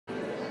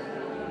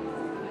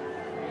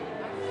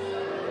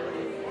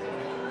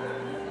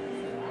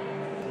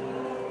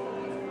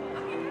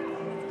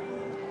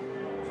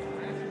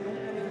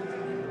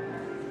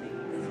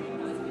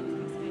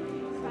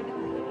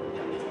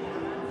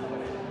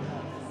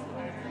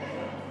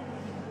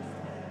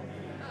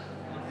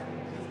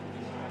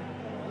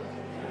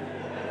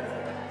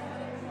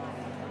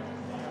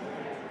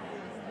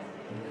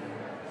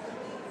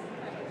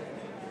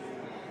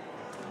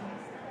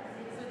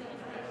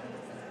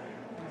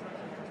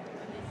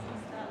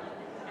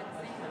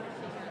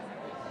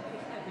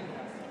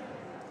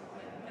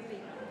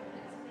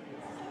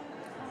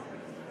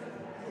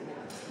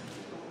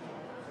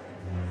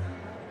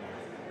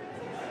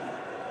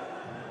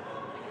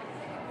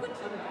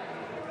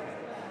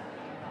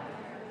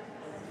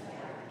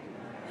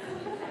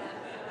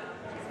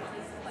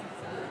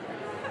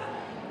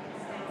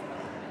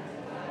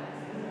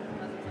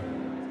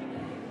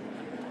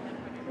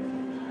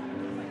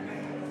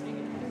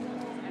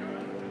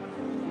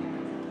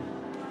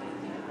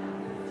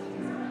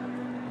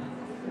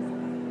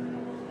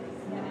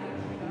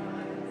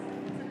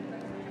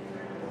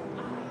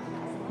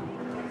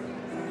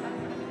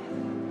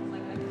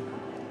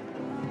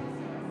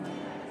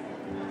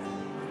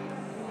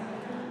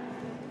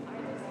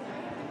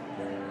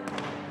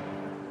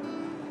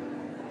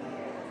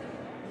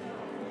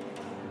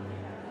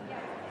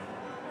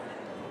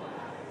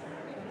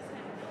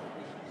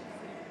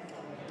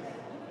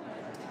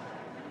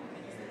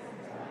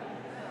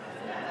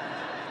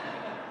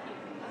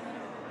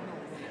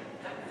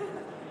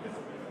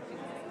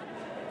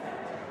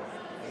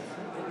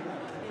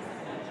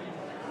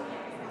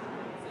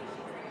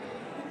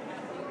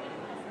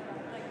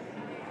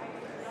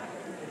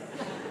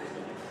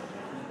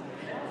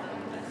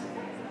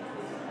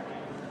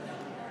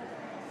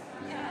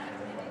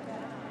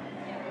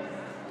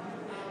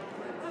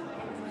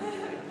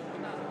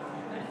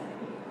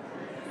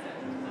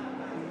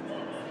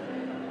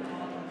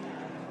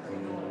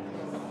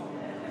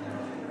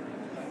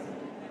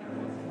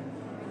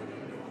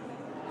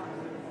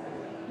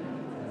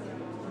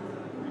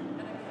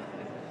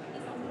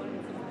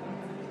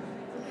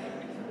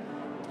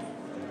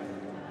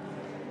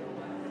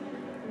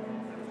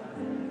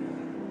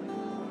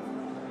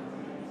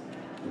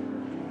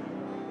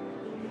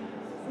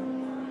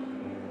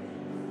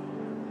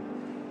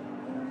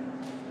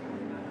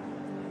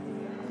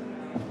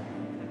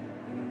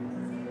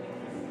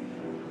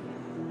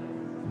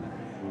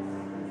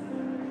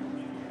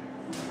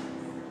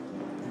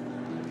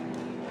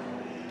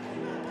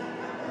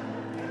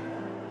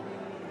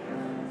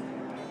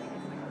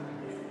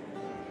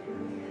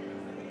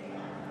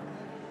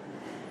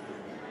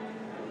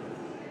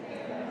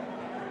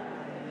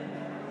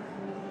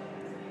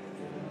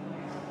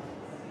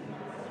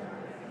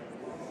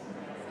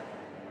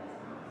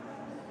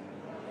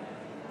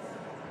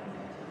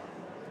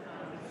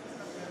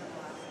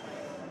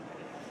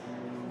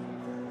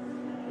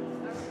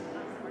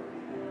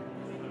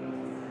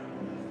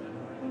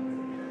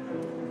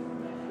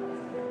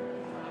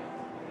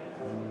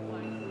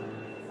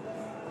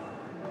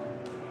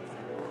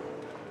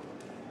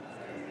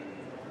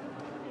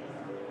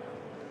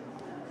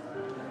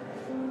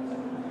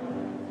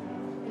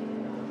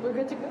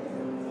good to go?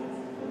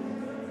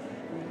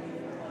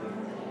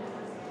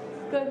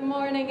 Good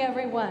morning,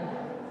 everyone.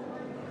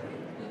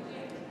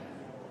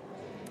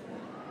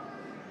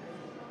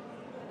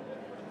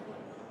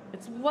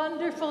 It's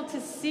wonderful to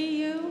see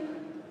you.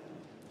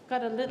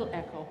 Got a little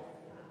echo.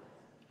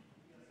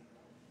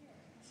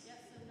 Yes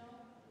and no?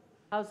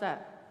 How's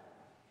that?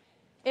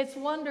 It's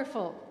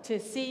wonderful to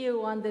see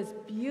you on this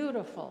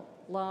beautiful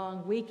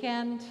long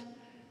weekend.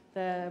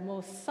 The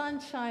most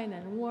sunshine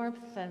and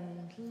warmth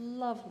and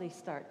lovely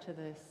start to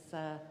this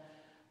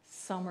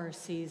summer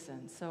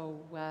season. So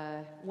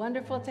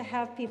wonderful to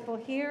have people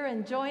here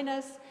and join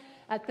us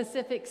at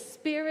Pacific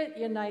Spirit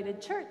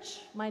United Church.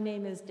 My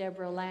name is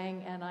Deborah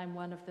Lang, and I'm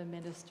one of the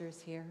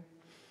ministers here.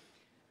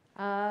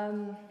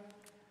 I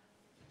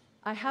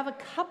have a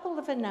couple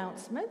of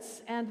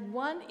announcements, and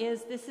one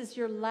is this is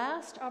your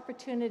last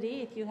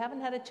opportunity. If you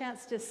haven't had a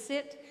chance to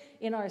sit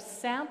in our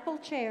sample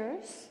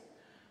chairs,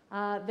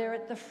 they're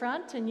at the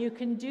front, and you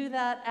can do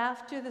that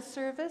after the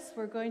service.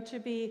 We're going to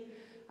be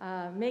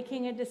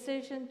making a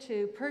decision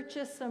to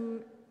purchase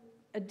some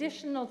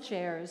additional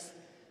chairs,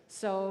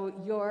 so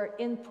your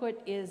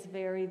input is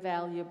very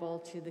valuable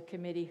to the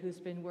committee who's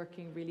been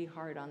working really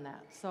hard on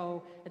that.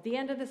 So at the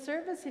end of the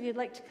service, if you'd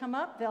like to come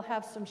up, they'll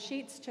have some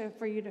sheets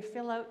for you to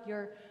fill out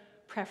your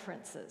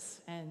preferences,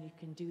 and you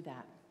can do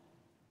that.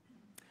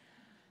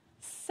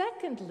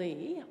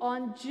 Secondly,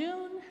 on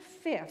June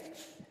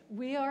 5th,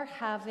 we are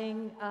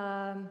having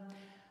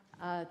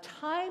a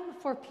time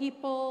for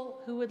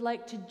people who would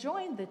like to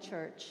join the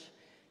church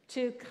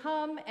to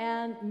come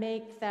and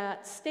make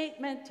that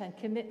statement and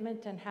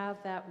commitment and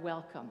have that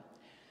welcome.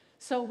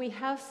 So we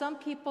have some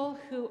people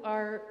who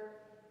are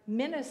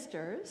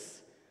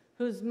ministers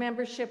whose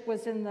membership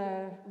was in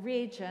the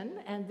region,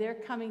 and they're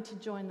coming to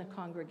join the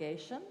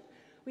congregation.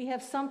 We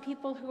have some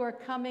people who are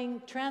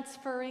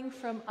transferring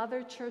from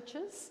other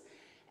churches,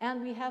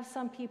 and we have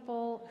some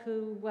people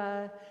who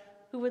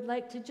would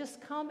like to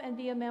just come and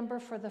be a member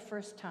for the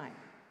first time.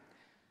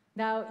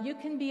 Now, you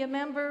can be a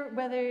member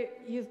whether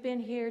you've been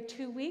here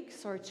 2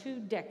 weeks or 2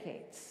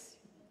 decades.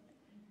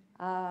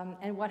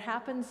 And what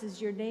happens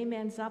is your name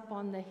ends up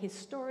on the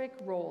historic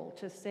roll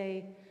to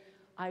say,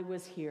 I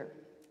was here,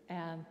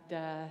 and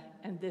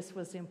this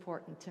was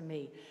important to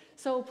me.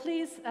 So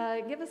please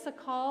give us a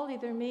call,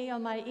 either me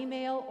on my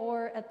email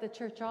or at the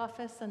church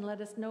office, and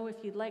let us know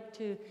if you'd like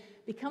to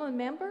become a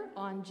member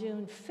on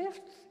June 5th,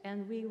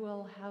 and we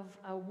will have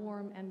a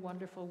warm and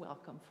wonderful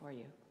welcome for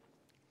you.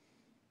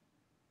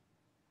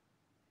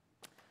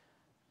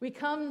 We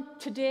come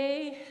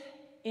today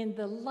in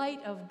the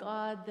light of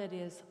God that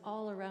is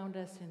all around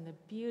us, in the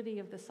beauty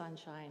of the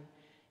sunshine,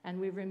 and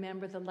we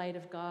remember the light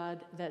of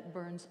God that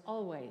burns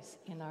always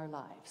in our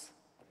lives.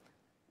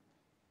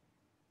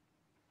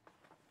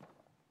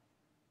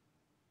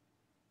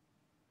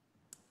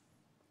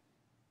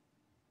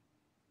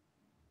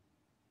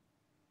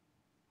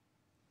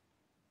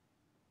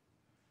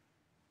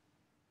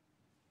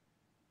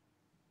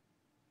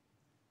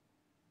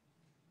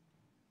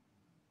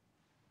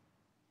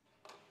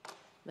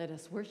 Let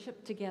us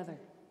worship together.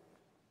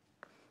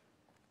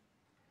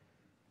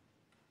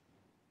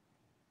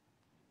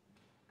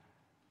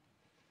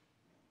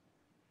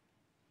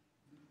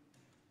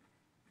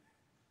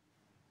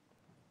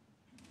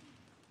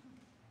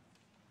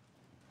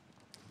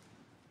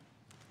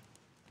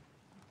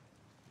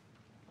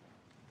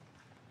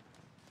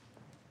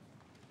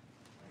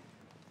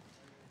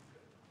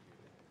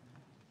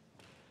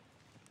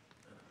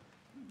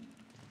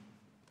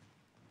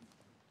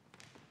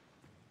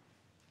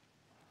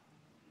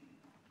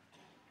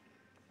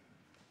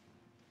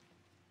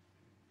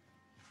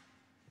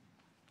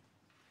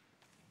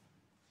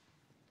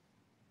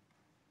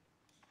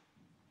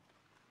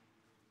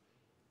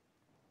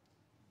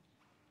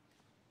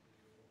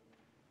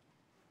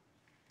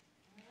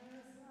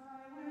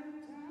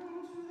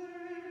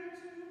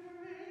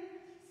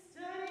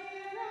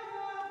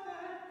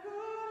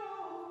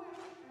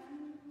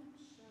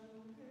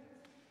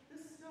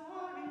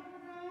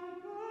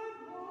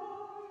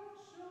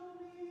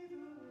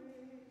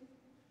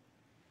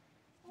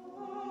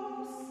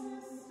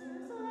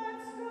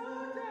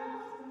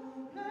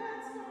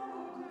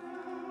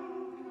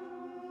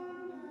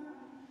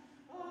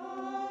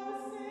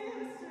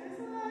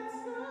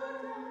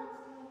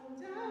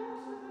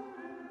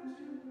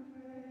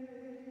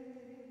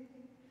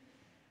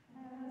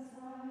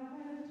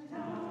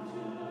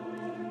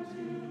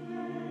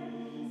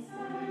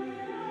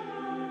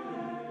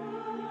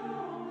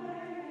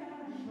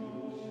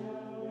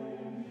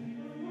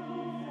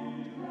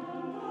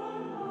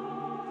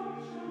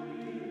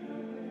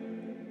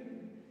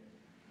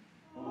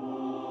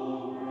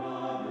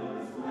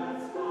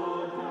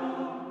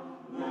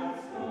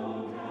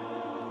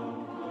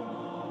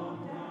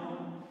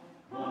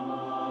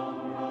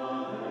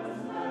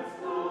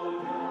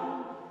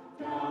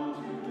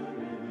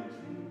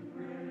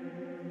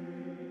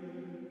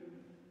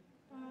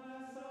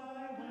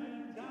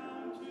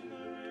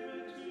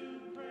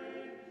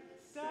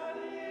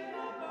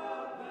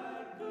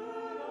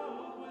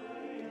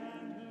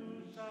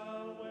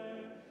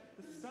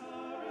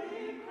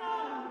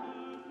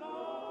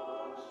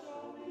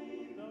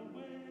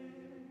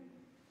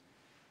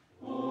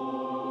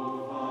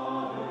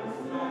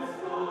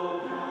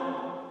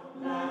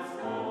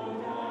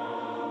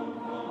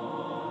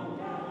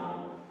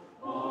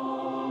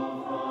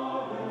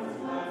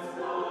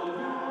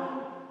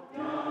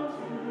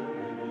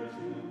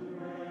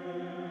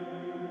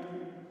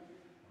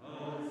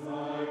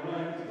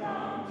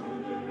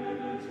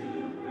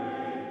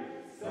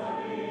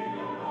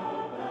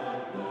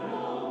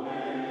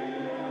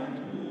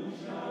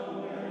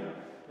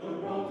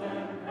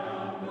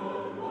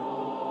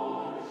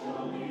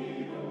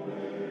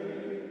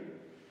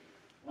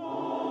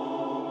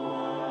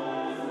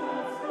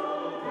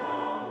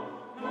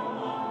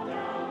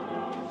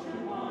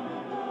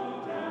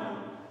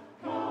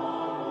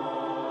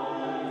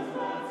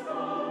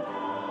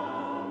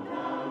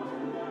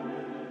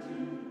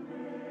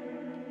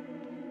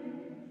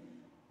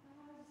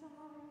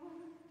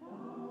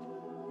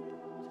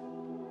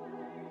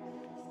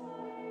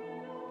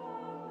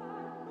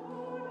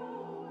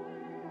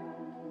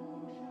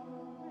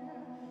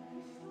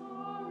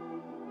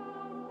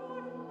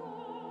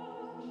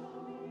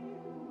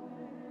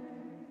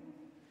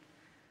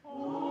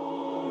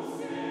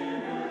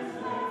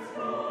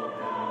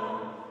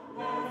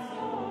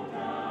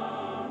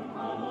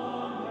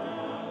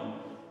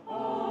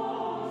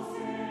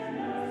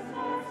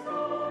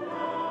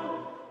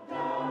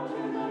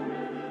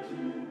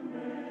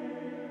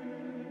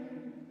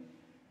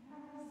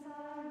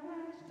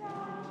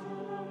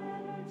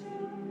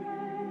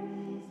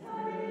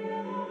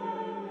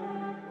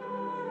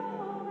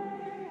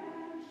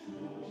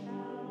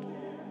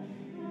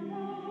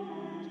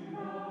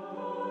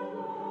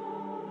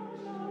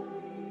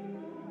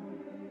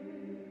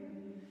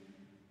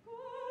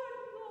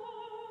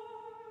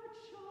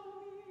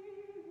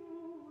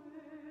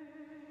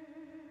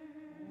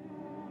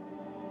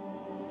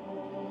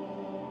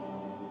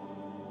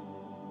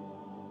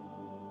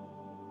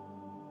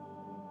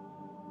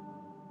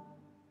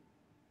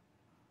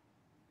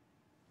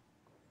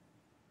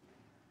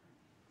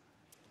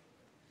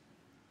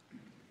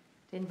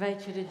 I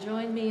invite you to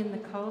join me in the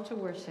call to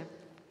worship.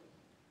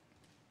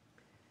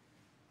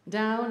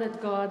 Down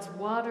at God's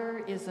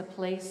water is a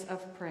place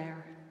of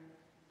prayer.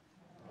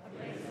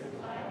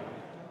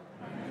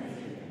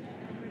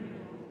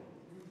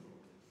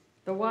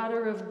 The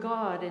water of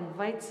God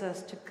invites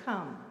us to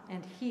come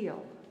and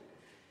heal.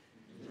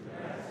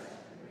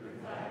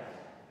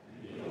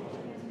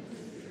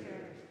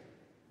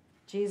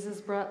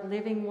 Jesus brought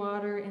living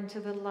water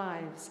into the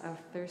lives of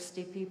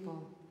thirsty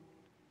people.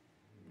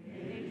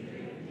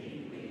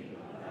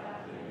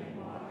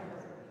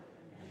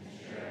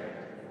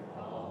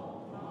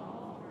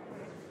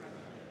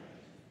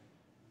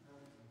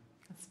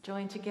 Let's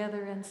join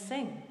together and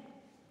sing.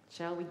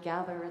 Shall we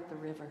gather at the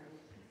river?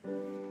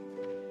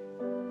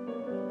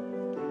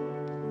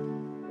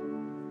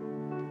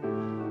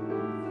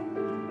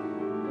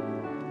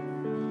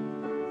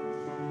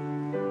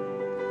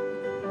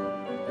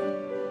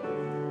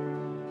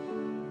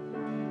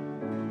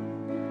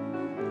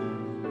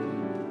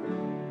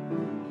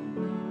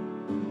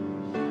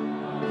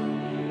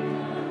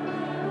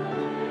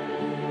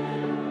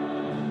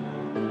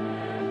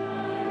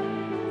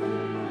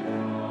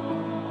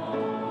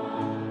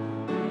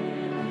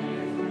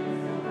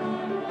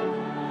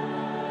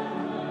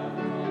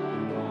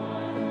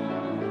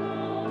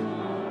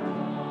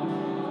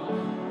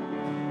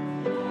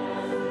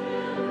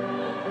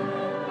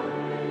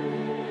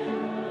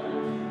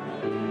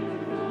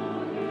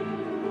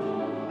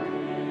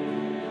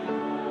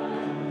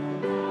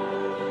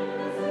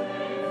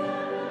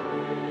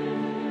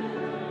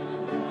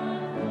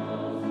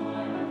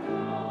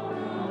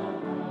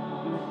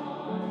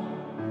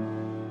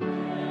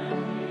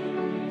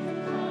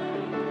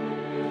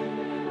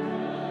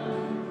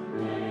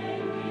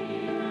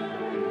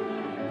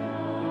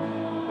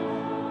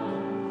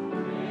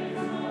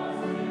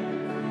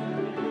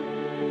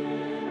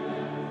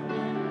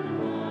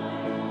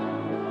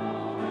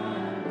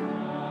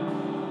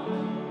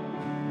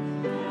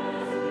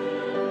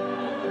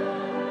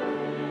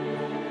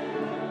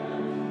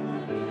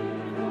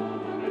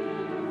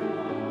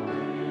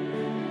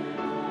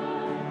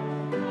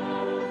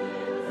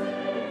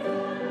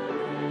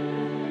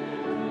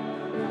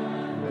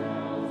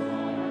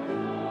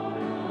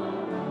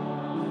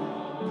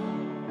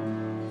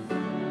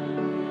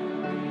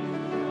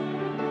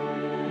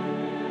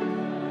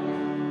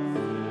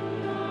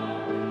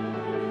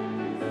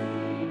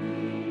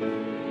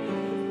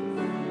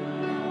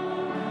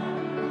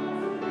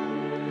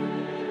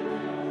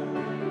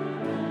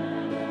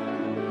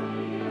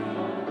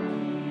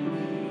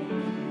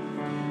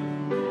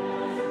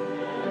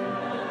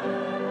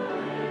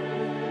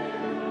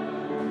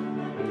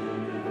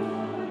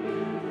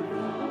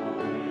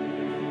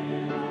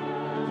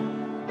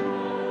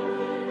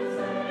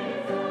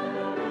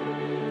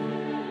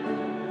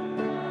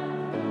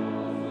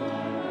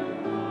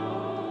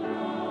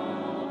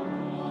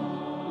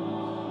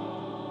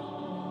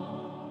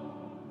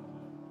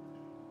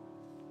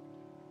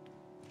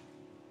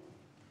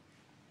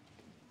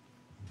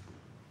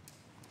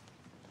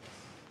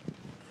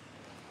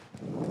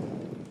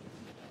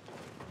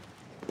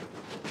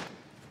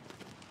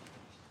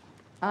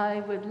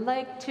 I would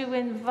like to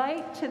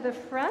invite to the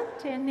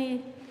front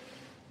any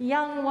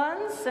young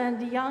ones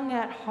and young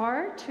at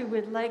heart who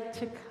would like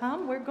to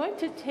come. We're going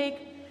to take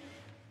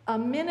a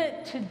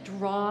minute to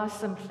draw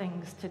some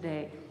things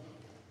today.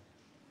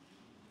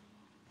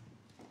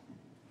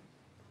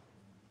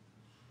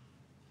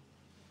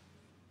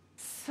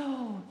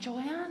 So,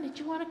 Joanne, did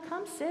you want to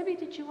come? Sebi,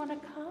 did you want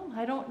to come?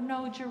 I don't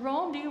know.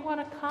 Jerome, do you want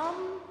to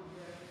come?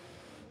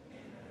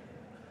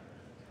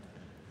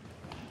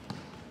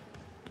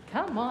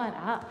 Come on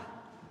up.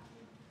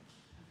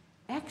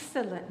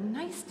 Excellent.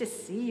 Nice to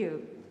see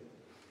you.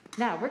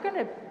 Now, we're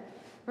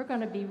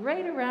going to be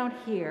right around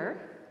here,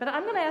 but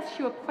I'm going to ask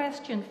you a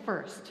question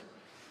first.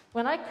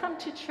 When I come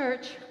to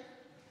church,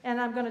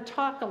 and I'm going to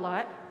talk a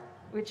lot,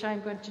 which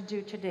I'm going to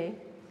do today,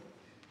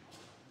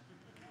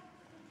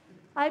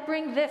 I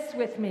bring this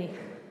with me.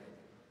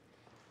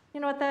 You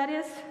know what that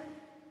is?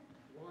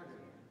 Water.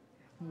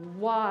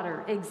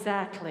 Water,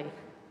 exactly.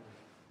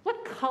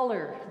 What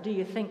color do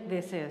you think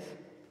this is?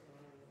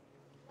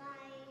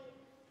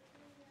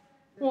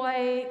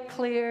 White,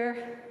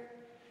 clear.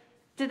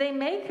 Do they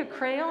make a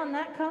crayon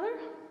that color?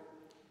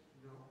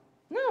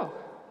 No,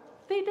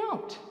 they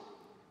don't.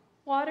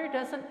 Water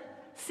doesn't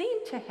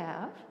seem to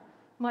have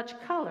much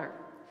color.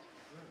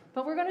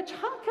 But we're going to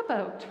talk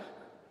about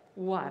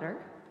water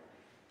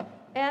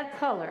and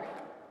color.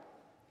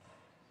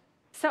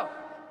 So,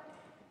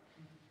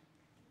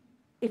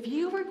 if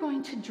you were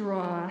going to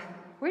draw,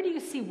 where do you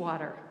see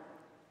water?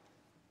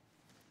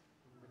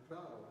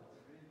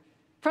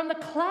 From the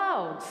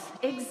clouds.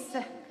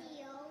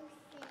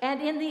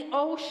 And in the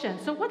ocean.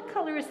 So what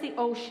color is the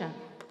ocean?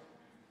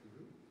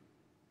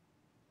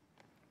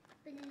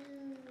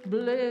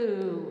 Blue.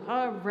 Blue.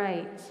 All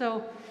right.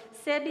 So,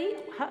 Sebi,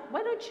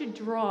 why don't you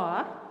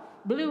draw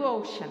blue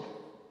ocean?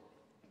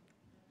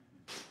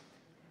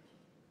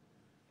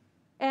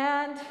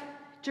 And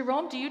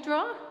Jerome, do you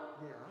draw?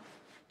 Yeah.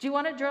 Do you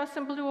want to draw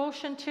some blue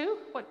ocean too?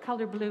 What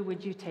color blue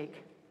would you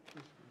take?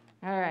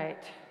 All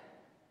right.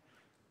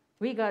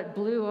 We got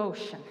blue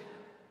ocean.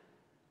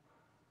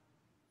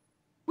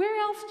 Where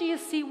else do you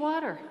see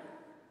water?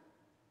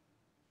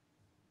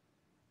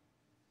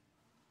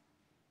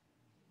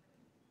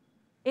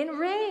 In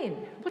rain.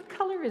 What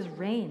color is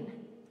rain?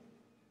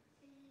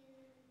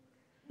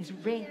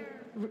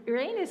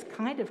 Rain is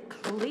kind of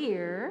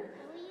clear.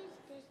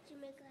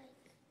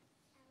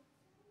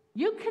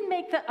 You can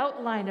make the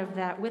outline of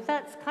that with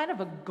that's kind of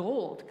a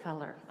gold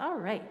color. All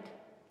right.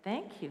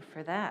 Thank you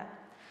for that.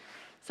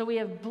 So we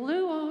have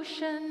blue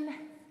ocean,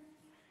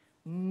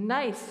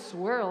 nice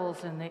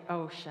swirls in the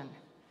ocean.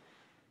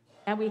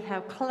 And we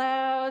have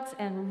clouds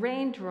and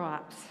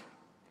raindrops.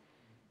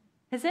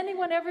 Has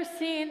anyone ever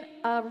seen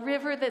a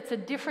river that's a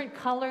different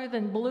color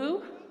than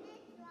blue?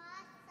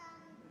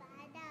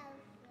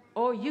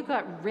 Oh, you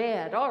got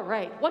red. All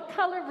right. What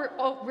color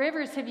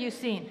rivers have you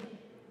seen?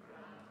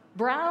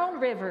 Brown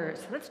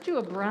rivers. Let's do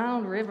a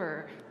brown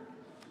river.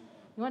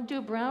 You want to do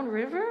a brown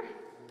river?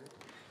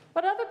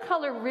 What other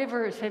color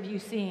rivers have you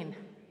seen?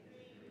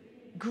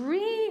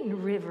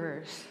 Green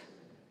rivers.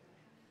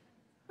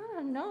 I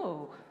don't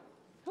know.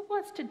 Who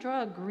wants to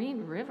draw a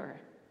green river?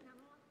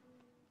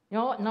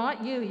 No,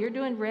 not you. You're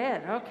doing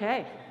red.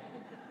 Okay.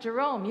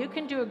 Jerome, you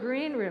can do a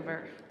green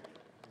river.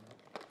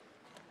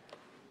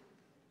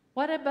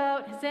 What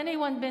about, has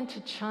anyone been to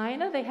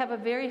China? They have a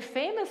very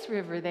famous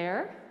river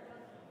there.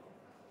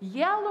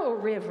 Yellow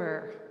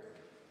River.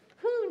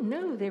 Who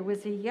knew there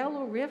was a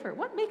yellow river?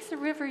 What makes a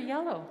river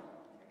yellow?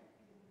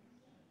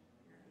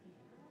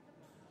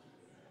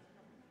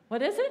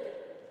 What is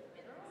it?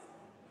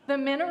 The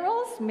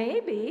minerals?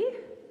 Maybe.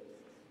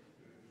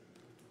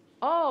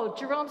 Oh,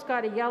 Jerome's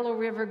got a yellow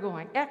river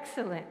going.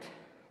 Excellent.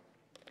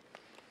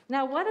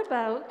 Now, what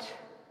about,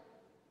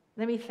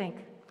 let me think.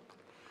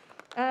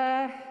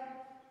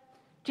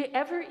 Do you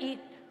ever eat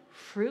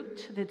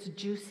fruit that's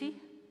juicy?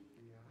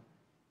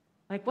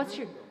 Like, what's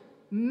your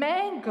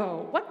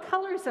mango? What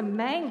color is a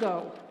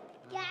mango?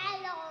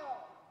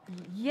 Yellow.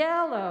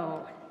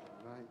 Yellow.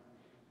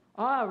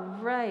 All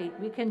right,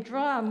 we can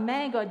draw a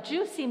mango, a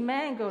juicy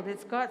mango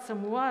that's got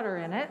some water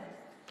in it.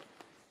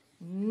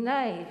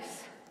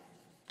 Nice.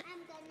 I'm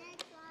gonna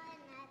draw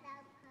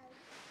another color.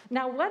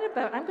 Now, what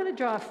about, I'm going to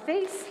draw a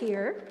face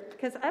here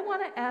because I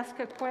want to ask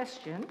a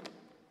question.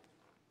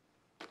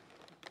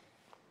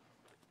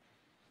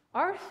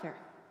 Arthur,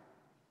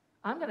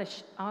 I'm going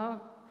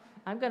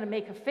to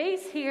make a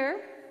face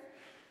here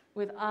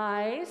with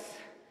eyes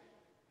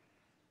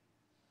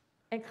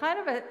and kind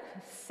of a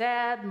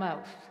sad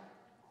mouth.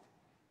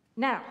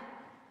 Now,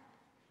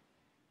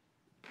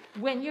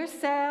 when you're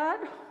sad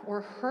or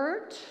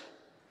hurt,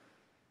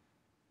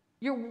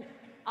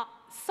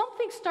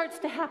 something starts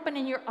to happen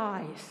in your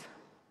eyes.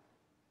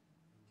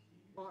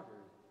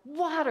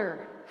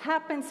 Water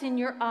happens in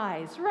your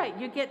eyes. Right,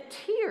 you get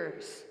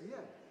tears. Yeah.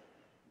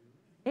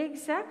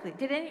 Exactly.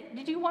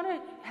 Did you want to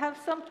have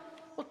some?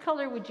 What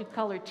color would you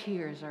color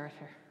tears,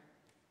 Arthur?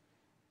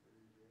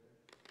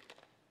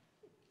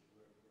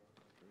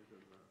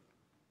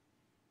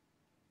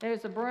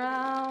 There's a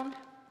brown.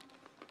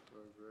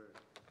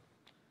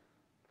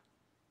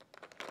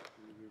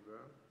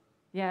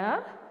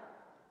 Yeah?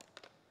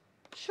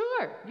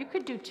 Sure, you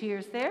could do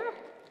tears there.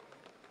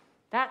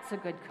 That's a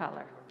good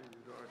color.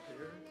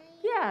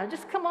 Yeah,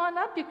 just come on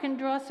up. You can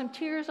draw some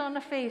tears on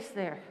the face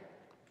there.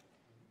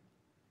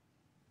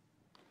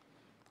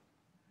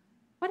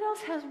 What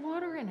else has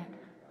water in it?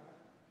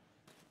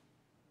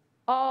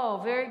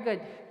 Oh, very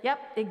good. Yep,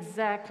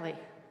 exactly.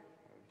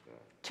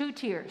 2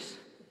 tears.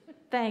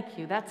 Thank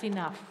you. That's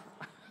enough.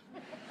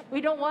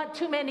 We don't want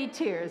too many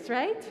tears,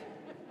 right?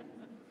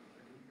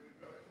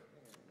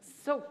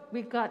 So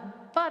we've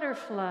got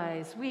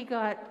butterflies, we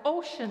got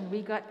ocean,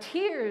 we got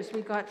tears,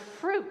 we got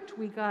fruit,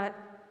 we got,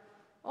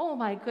 oh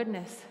my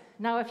goodness.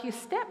 Now, if you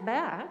step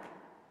back,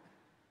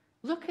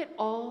 look at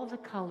all the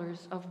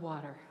colors of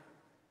water.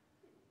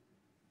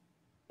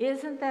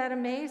 Isn't that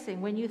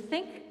amazing? When you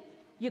think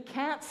you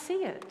can't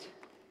see it,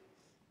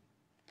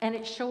 and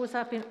it shows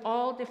up in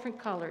all different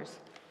colors.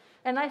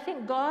 And I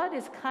think God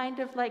is kind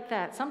of like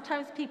that.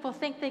 Sometimes people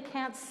think they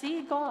can't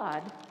see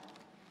God,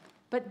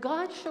 but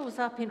God shows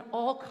up in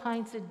all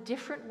kinds of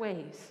different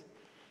ways,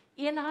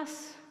 in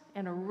us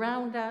and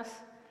around us,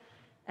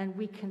 and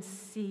we can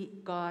see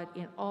God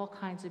in all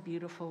kinds of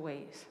beautiful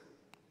ways.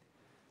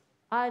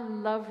 I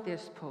love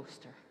this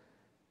poster.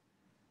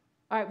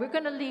 All right, we're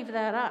going to leave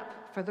that up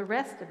for the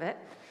rest of it.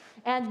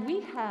 And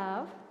we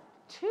have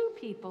 2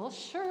 people,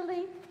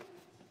 Shirley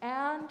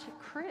and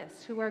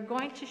Chris, who are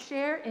going to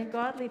share in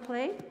Godly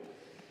Play.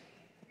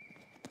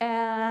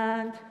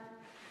 And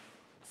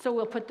so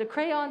we'll put the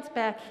crayons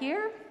back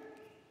here.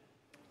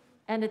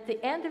 And at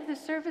the end of the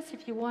service,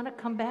 if you want to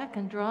come back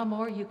and draw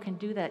more, you can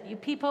do that. You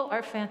people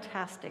are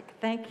fantastic.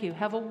 Thank you.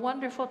 Have a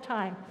wonderful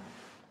time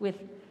with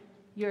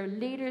your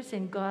leaders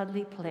in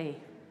Godly Play.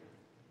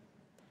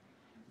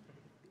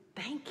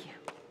 Thank you.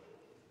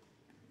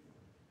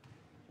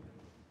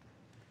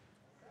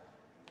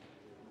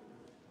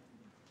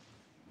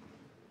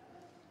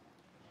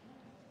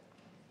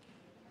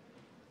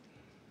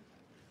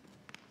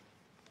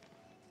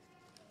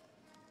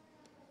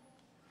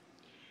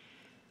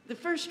 The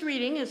first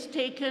reading is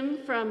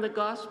taken from the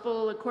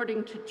Gospel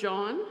according to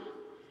John,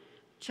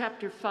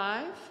 chapter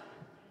 5,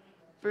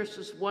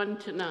 verses 1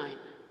 to 9.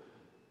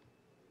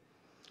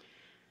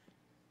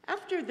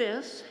 After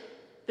this,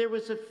 there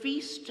was a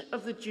feast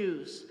of the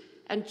Jews,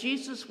 and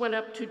Jesus went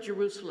up to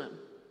Jerusalem.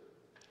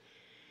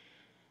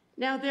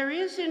 Now there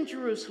is in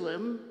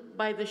Jerusalem,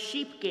 by the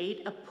sheep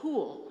gate, a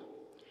pool,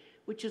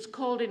 which is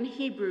called in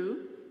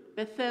Hebrew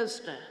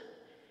Bethesda,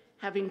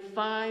 having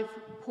 5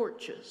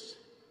 porches.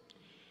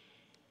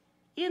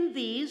 In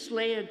these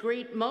lay a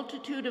great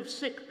multitude of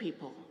sick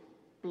people,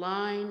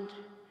 blind,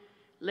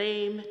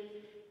 lame,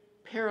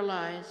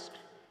 paralyzed,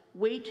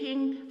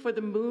 waiting for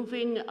the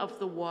moving of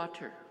the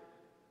water.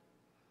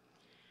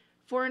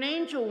 For an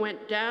angel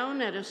went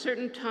down at a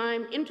certain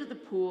time into the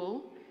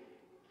pool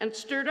and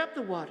stirred up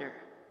the water.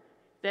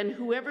 Then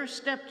whoever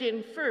stepped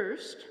in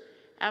first,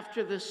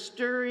 after the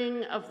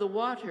stirring of the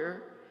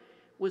water,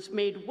 was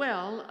made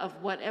well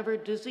of whatever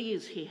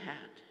disease he had.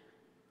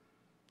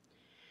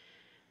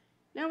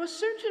 Now a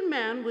certain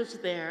man was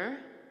there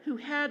who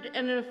had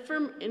an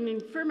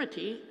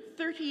infirmity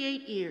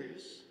 38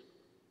 years.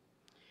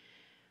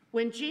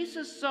 When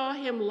Jesus saw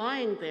him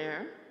lying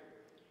there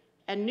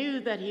and knew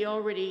that he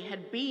already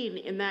had been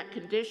in that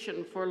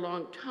condition for a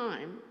long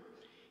time,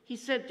 he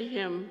said to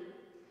him,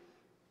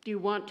 "Do you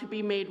want to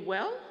be made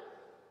well?"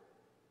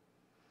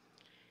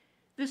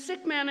 The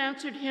sick man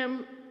answered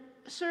him,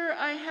 "Sir,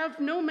 I have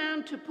no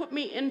man to put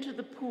me into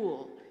the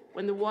pool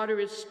when the water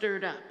is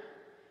stirred up.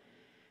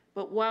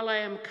 But while I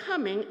am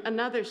coming,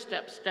 another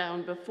steps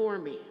down before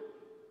me."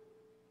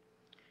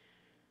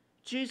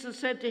 Jesus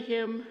said to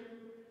him,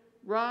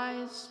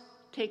 "Rise,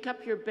 take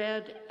up your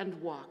bed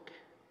and walk."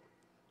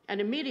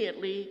 And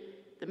immediately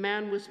the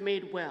man was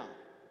made well,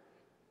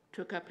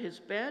 took up his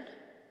bed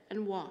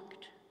and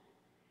walked.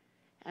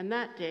 And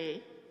that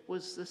day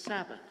was the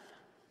Sabbath.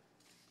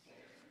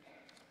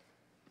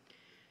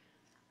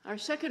 Our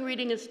second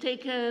reading is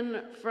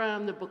taken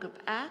from the book of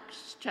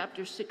Acts,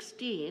 chapter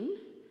 16,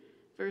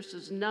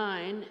 verses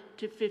 9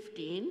 to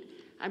 15.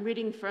 I'm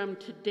reading from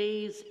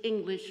today's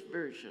English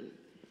version,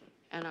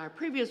 and our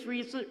previous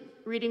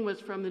reading was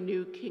from the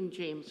New King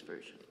James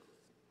Version.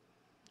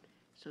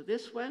 So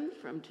this one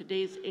from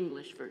today's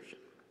English version.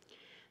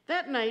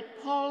 That night,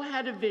 Paul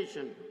had a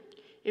vision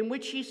in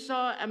which he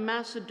saw a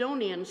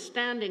Macedonian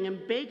standing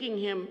and begging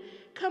him,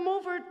 "Come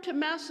over to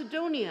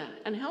Macedonia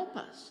and help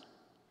us."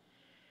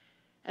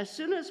 As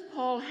soon as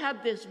Paul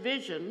had this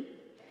vision,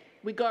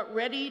 we got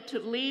ready to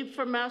leave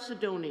for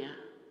Macedonia,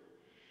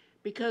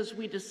 because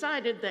we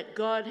decided that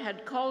God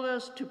had called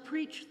us to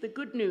preach the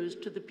good news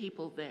to the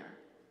people there.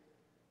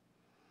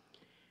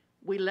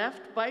 We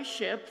left by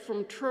ship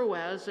from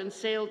Troas and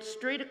sailed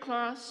straight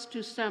across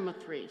to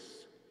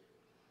Samothrace,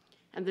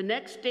 and the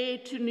next day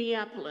to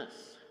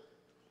Neapolis.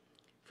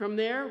 From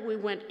there, we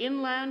went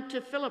inland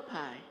to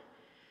Philippi,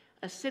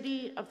 a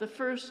city of the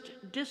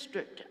first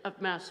district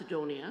of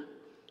Macedonia.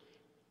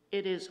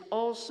 It is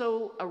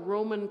also a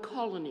Roman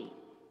colony.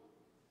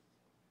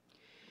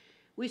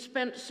 We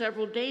spent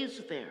several days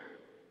there.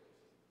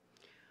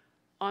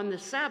 On the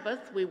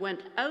Sabbath, we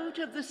went out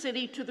of the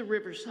city to the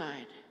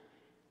riverside,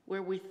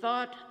 where we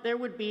thought there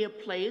would be a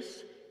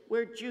place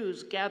where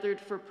Jews gathered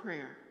for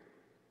prayer.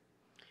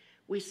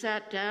 We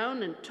sat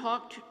down and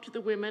talked to the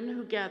women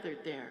who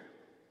gathered there.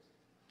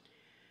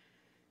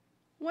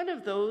 One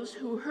of those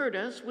who heard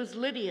us was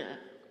Lydia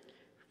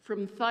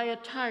from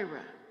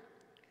Thyatira,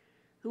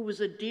 who was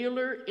a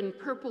dealer in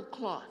purple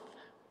cloth.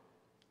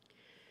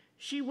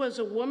 She was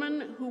a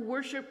woman who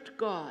worshiped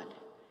God,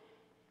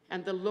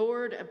 and the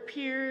Lord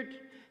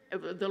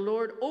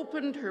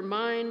opened her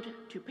mind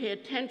to pay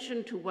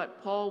attention to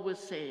what Paul was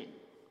saying.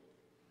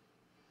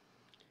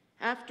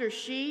 After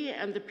she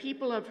and the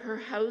people of her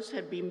house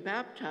had been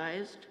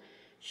baptized,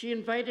 she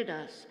invited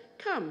us,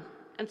 "Come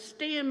and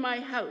stay in my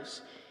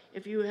house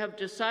if you have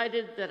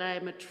decided that I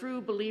am a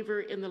true believer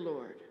in the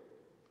Lord."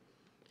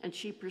 And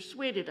she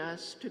persuaded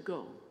us to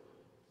go.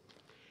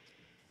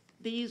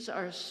 These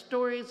are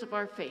stories of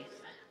our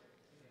faith.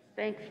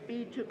 Thanks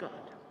be to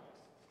God.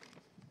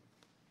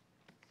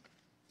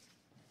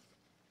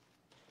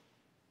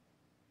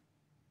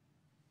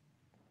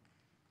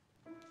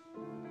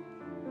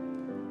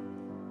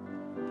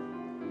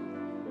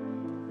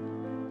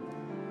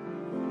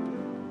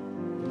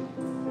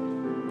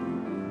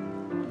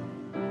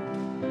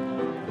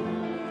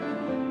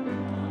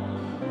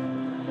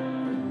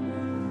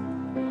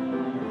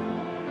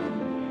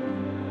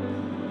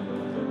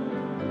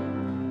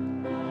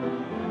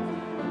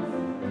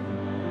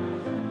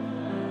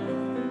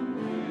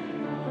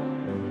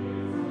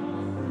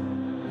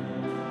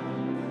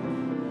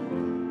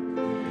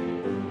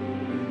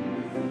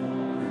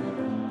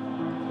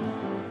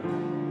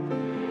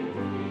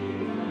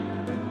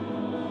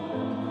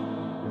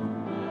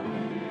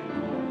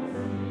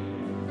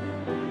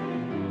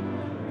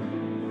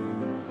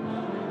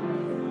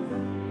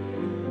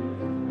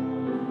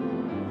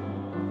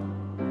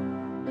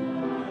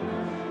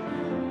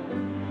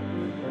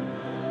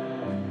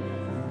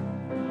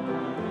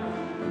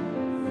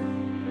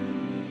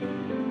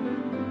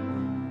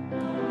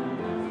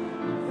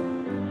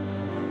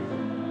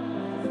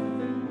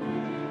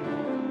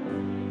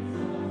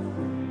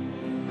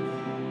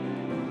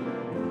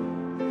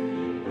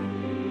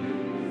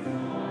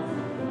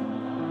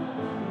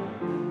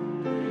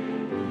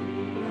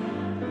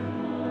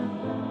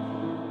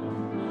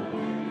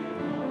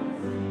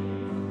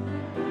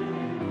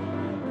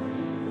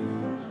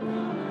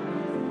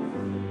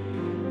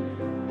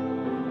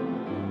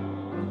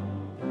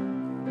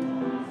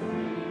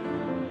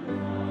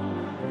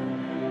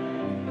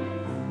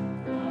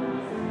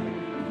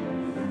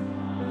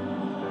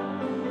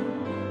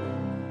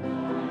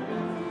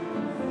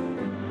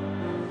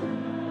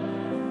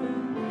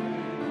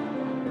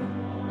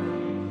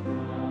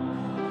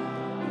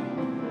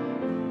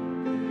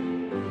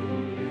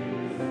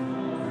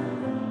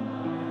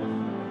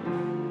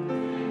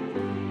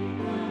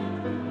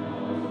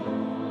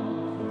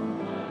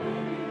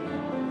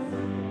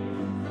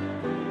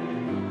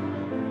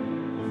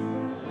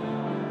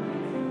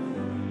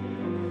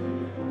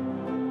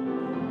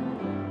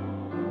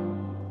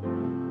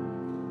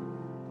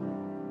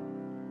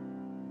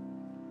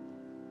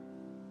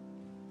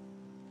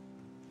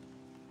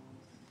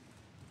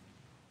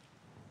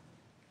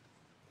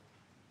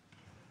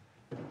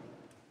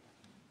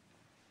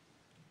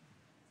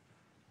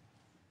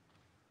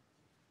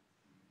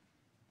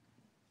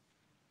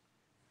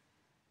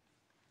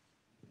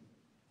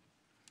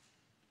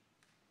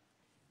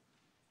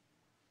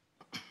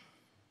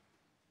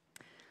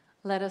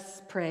 Let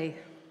us pray.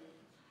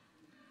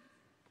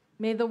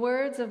 May the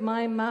words of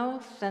my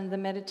mouth and the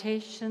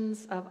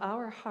meditations of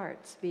our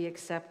hearts be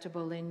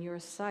acceptable in your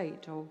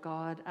sight, O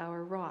God,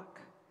 our rock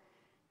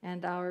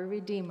and our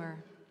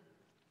Redeemer.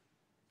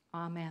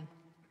 Amen.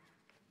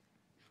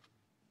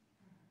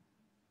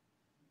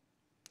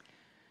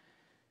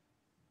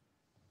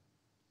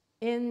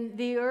 In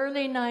the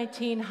early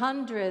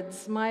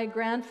 1900s, my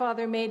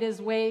grandfather made his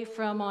way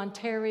from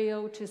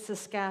Ontario to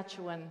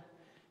Saskatchewan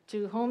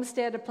to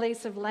homestead a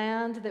place of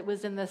land that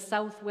was in the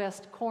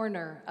southwest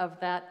corner of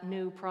that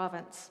new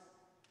province.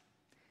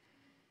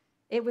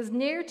 It was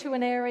near to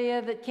an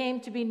area that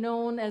came to be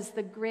known as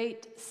the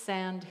Great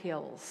Sand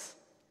Hills.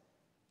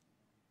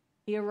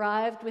 He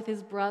arrived with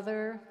his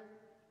brother,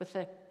 with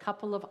a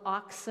couple of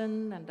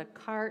oxen and a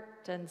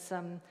cart and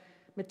some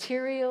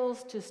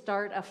materials to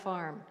start a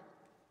farm.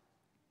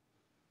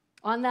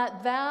 On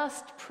that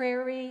vast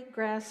prairie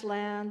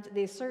grassland,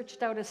 they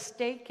searched out a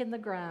stake in the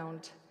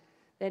ground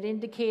that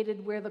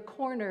indicated where the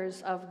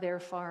corners of their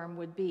farm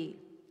would be.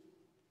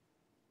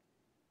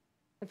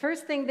 The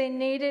first thing they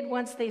needed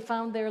once they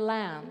found their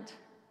land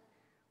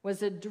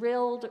was a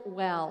drilled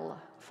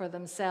well for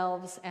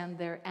themselves and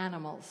their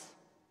animals.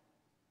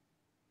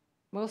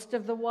 Most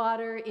of the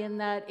water in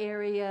that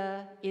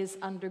area is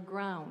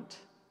underground,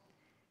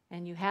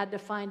 and you had to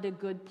find a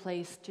good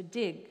place to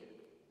dig.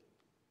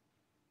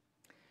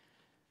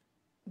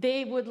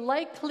 They would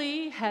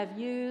likely have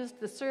used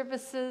the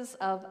services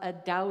of a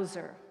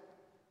dowser,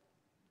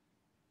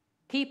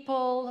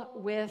 people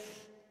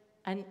with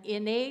an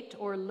innate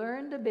or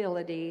learned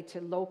ability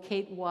to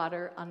locate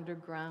water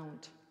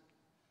underground.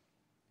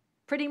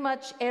 Pretty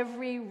much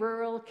every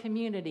rural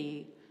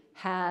community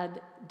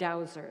had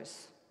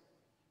dowsers.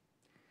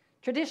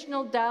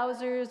 Traditional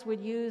dowsers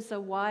would use a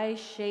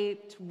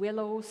Y-shaped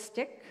willow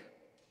stick.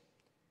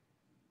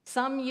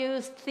 Some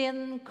used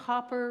thin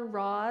copper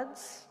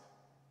rods,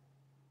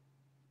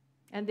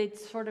 and they'd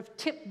sort of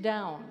tip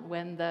down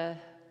when the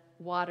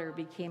water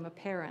became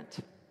apparent.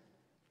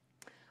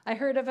 I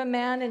heard of a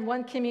man in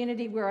one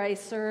community where I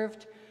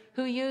served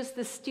who used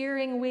the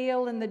steering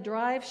wheel and the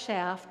drive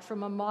shaft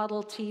from a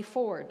Model T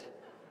Ford.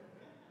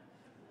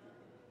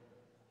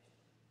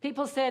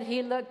 People said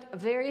he looked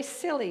very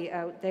silly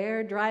out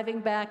there, driving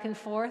back and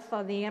forth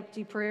on the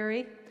empty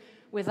prairie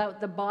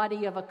without the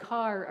body of a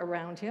car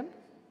around him.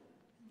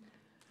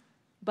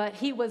 But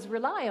he was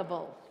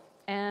reliable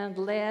and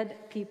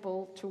led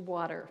people to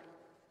water.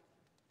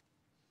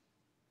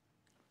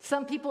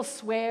 Some people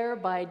swear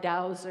by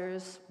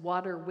dowsers,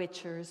 water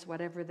witchers,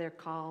 whatever they're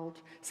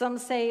called. Some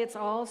say it's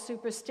all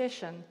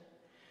superstition.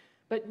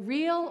 But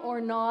real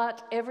or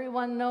not,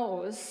 everyone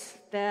knows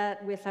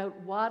that without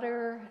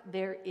water,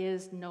 there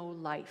is no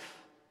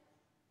life.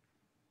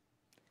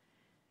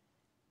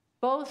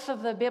 Both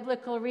of the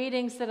biblical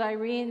readings that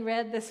Irene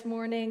read this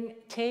morning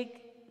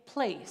take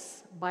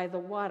place by the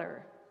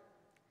water.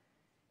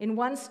 In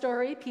one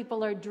story,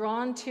 people are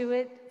drawn to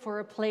it for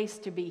a place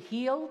to be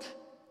healed.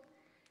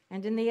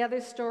 And in the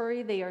other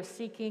story, they are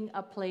seeking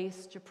a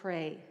place to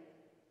pray.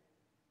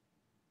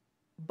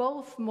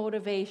 Both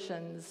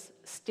motivations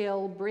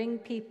still bring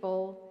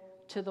people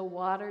to the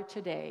water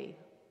today,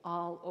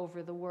 all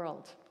over the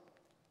world.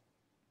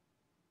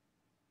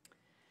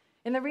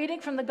 In the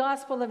reading from the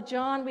Gospel of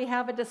John, we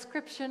have a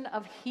description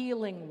of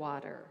healing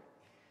water.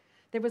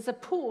 There was a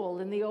pool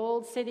in the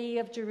old city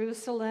of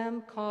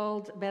Jerusalem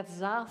called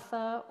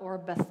Bethzatha or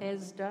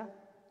Bethesda.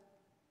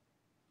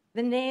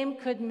 The name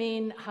could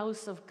mean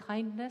house of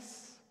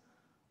kindness,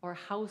 or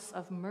house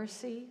of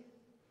mercy,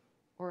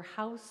 or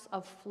house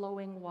of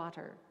flowing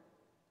water.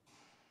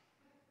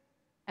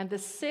 And the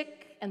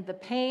sick and the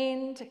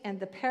pained and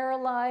the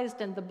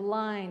paralyzed and the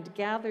blind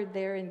gathered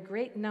there in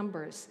great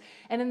numbers.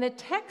 And in the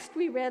text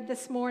we read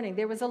this morning,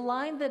 there was a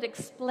line that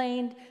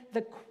explained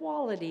the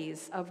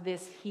qualities of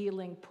this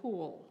healing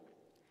pool.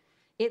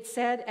 It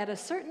said, at a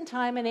certain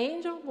time, an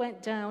angel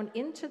went down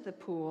into the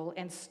pool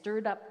and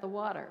stirred up the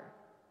water.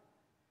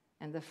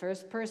 And the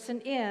first person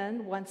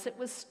in, once it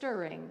was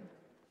stirring,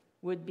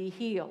 would be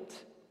healed.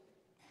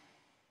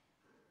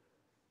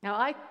 Now,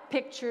 I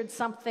pictured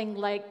something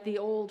like the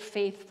Old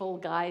Faithful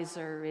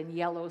geyser in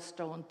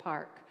Yellowstone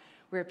Park,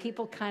 where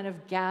people kind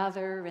of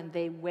gather and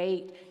they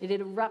wait. It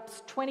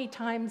erupts 20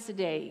 times a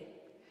day,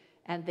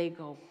 and they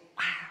go,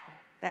 wow,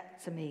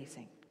 that's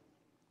amazing.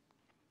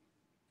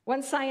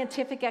 One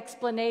scientific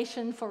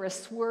explanation for a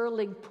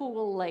swirling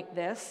pool like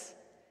this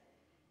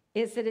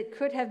is that it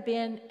could have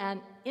been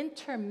an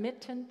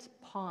intermittent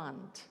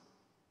pond,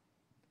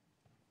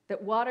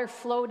 that water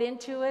flowed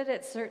into it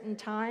at certain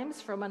times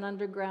from an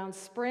underground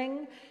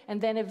spring and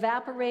then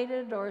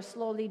evaporated or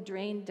slowly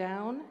drained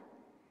down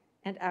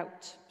and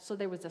out. So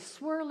there was a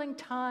swirling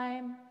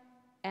time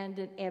and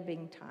an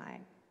ebbing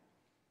time.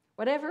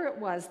 Whatever it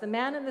was, the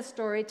man in the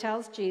story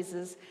tells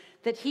Jesus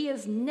that he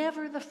is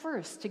never the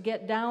first to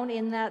get down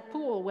in that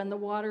pool when the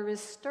water is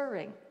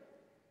stirring.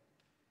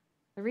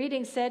 The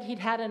reading said he'd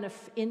had an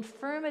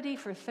infirmity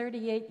for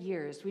 38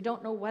 years. We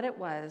don't know what it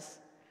was,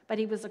 but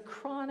he was a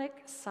chronic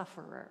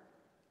sufferer.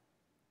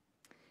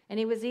 And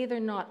he was either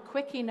not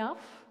quick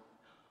enough,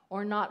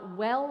 or not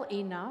well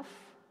enough,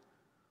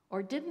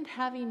 or didn't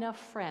have enough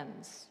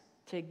friends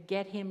to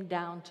get him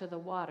down to the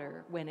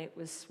water when it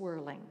was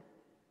swirling.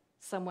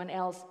 Someone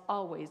else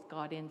always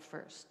got in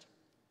first.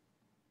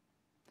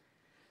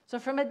 So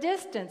from a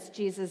distance,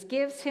 Jesus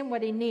gives him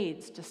what he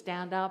needs to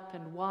stand up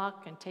and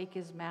walk and take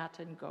his mat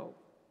and go.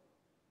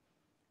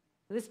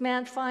 This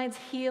man finds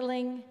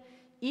healing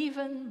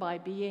even by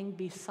being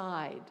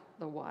beside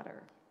the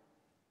water.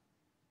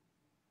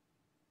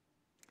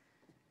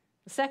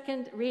 The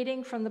second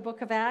reading from the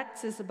book of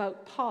Acts is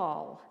about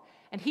Paul,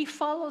 and he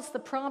follows the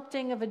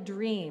prompting of a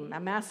dream. A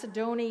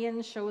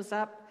Macedonian shows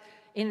up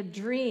in a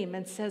dream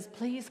and says,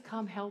 "Please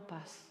come help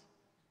us."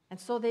 And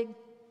so they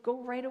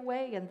go right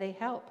away and they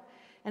help.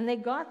 And they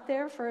got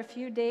there for a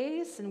few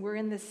days and were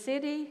in the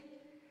city,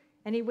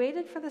 and he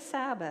waited for the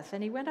Sabbath,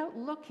 and he went out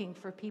looking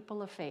for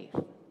people of faith.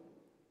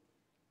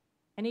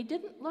 And he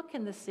didn't look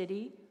in the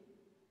city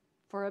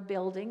for a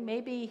building.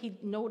 Maybe he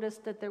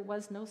noticed that there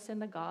was no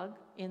synagogue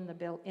in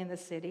the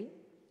city.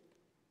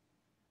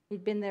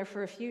 He'd been there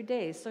for a few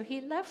days, so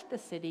he left the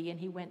city and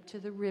he went to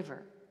the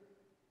river,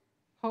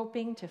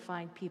 hoping to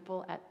find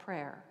people at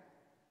prayer.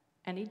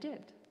 And he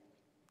did.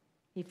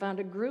 He found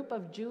a group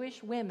of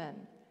Jewish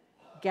women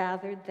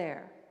gathered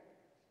there.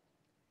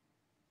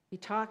 He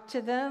talked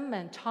to them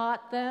and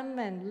taught them,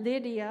 and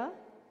Lydia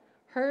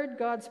heard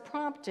God's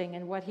prompting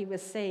in what he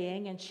was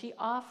saying, and she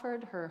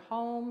offered her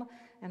home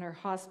and her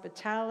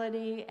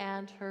hospitality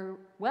and her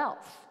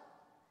wealth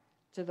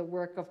to the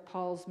work of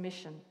Paul's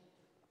mission.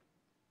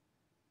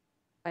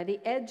 By the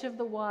edge of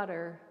the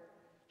water,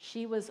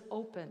 she was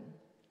open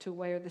to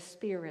where the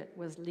Spirit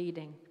was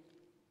leading.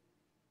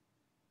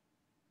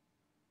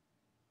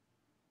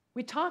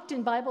 We talked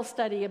in Bible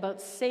study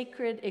about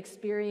sacred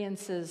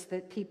experiences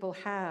that people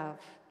have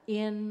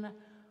in,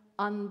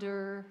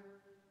 under,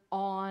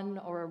 on,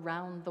 or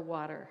around the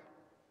water.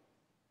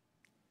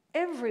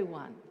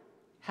 Everyone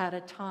had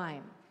a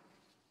time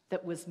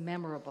that was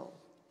memorable.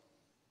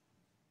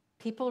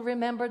 People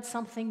remembered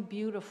something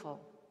beautiful,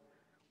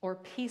 or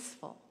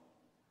peaceful,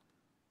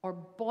 or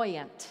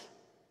buoyant,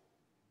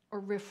 or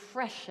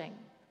refreshing,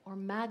 or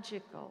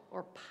magical,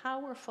 or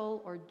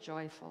powerful, or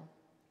joyful.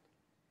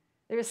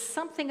 There is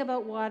something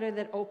about water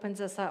that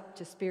opens us up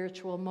to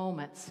spiritual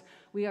moments.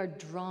 We are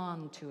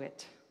drawn to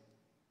it.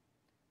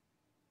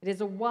 It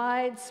is a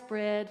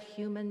widespread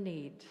human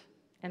need,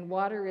 and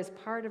water is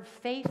part of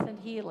faith and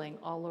healing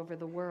all over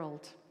the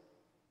world.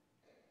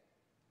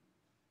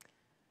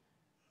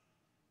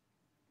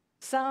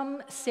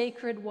 Some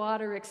sacred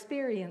water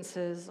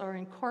experiences are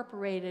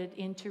incorporated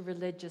into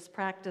religious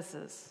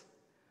practices,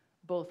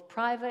 both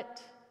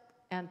private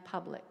and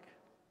public.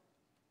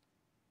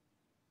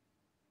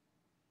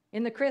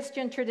 In the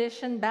Christian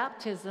tradition,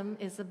 baptism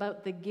is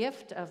about the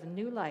gift of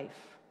new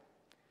life.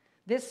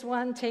 This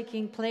one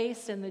taking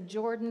place in the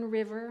Jordan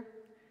River,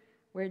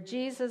 where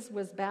Jesus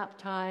was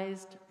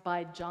baptized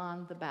by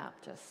John the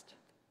Baptist.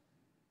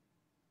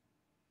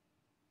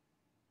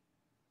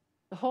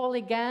 The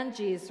holy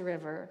Ganges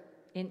River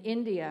in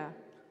India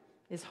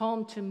is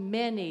home to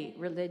many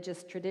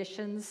religious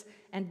traditions,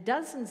 and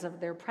dozens of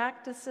their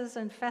practices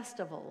and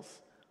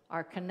festivals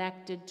are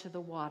connected to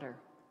the water.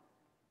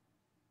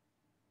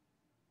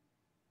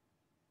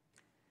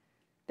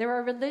 There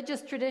are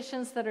religious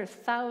traditions that are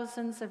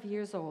thousands of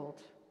years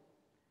old,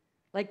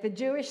 like the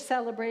Jewish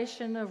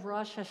celebration of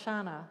Rosh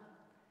Hashanah,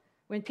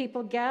 when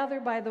people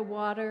gather by the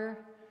water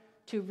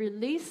to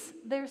release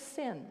their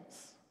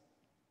sins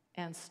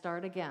and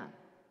start again.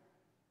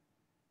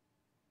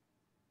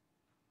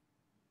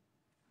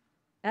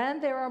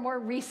 And there are more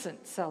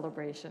recent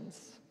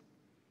celebrations,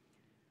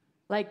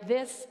 like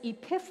this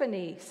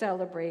Epiphany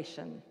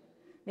celebration.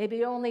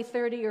 Maybe only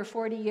 30 or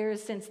 40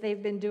 years since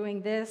they've been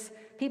doing this,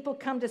 people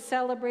come to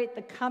celebrate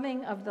the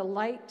coming of the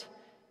light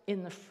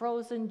in the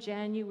frozen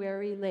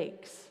January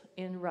lakes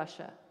in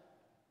Russia.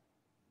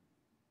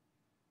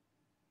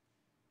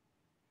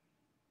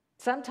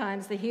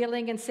 Sometimes the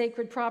healing and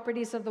sacred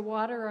properties of the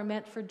water are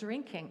meant for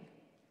drinking.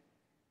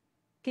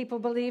 People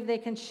believe they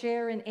can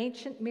share in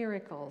ancient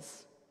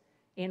miracles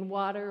in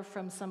water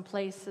from some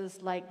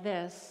places like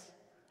this,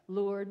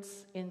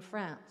 Lourdes in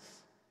France.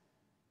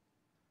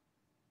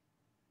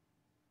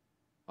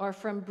 Or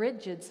from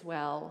Bridget's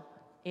Well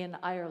in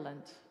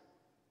Ireland.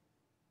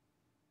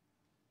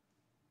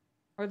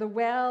 Or the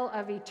Well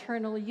of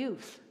Eternal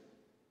Youth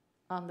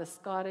on the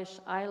Scottish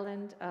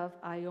island of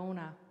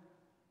Iona.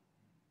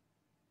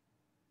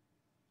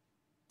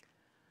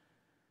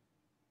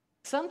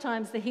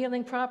 Sometimes the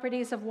healing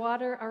properties of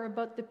water are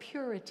about the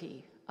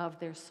purity of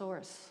their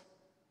source,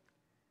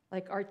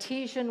 like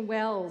artesian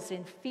wells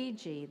in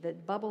Fiji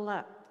that bubble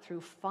up through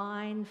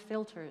fine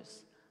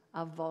filters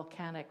of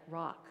volcanic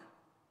rock.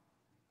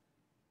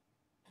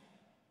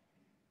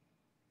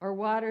 or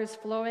waters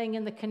flowing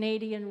in the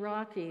Canadian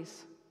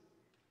Rockies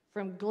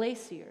from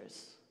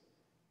glaciers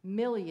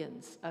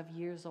millions of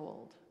years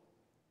old.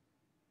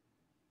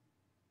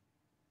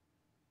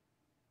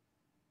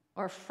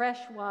 Or fresh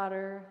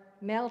water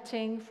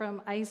melting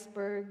from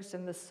icebergs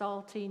in the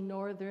salty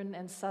northern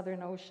and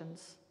southern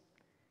oceans.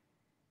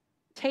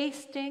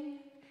 Tasting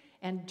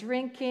and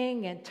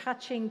drinking and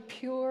touching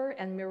pure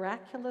and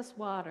miraculous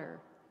water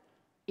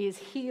is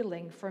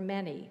healing for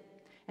many,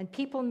 and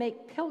people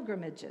make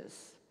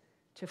pilgrimages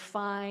to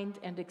find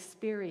and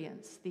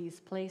experience these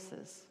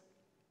places.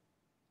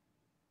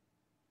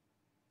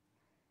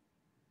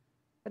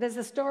 But as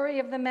the story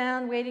of the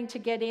man waiting to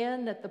get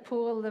in at the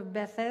pool of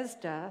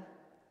Bethesda,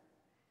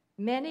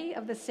 many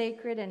of the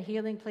sacred and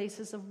healing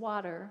places of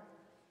water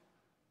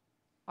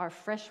are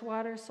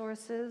freshwater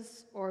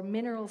sources or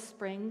mineral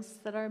springs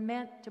that are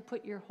meant to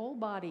put your whole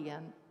body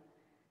in,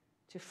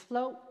 to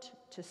float,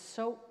 to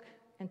soak,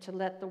 and to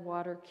let the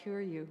water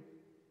cure you.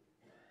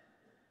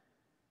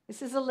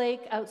 This is a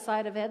lake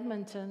outside of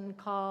Edmonton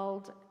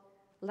called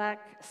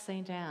Lac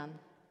Sainte Anne,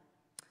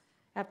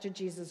 after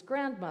Jesus'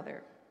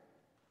 grandmother.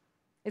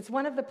 It's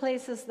one of the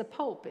places the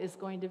Pope is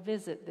going to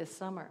visit this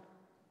summer.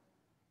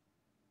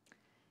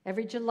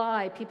 Every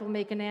July, people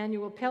make an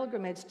annual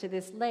pilgrimage to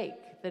this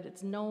lake that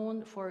it's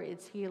known for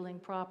its healing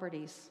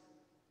properties.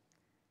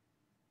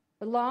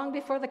 But long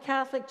before the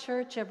Catholic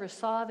Church ever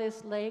saw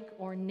this lake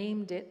or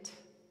named it,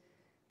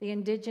 the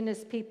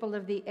indigenous people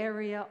of the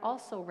area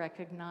also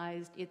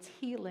recognized its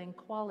healing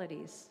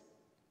qualities.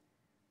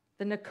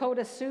 The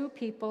Nakota Sioux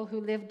people who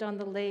lived on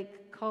the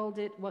lake called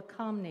it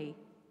Wakamni,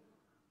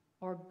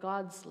 or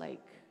God's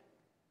Lake.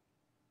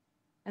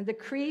 And the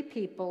Cree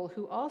people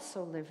who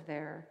also live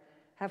there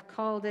have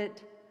called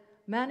it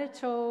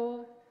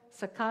Manitou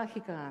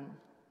Sakahigan,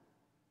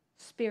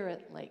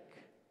 Spirit Lake.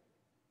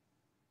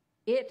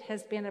 It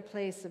has been a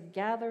place of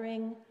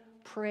gathering,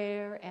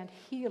 prayer, and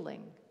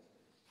healing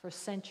for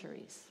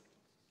centuries.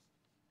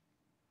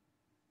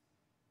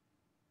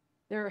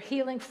 There are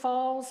healing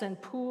falls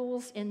and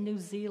pools in New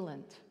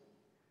Zealand.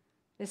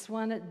 This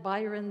one at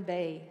Byron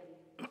Bay.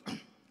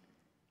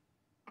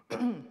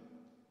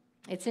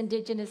 Its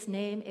indigenous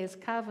name is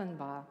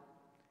Kavanba,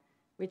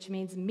 which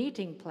means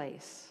meeting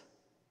place,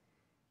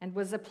 and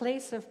was a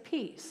place of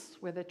peace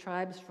where the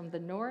tribes from the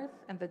north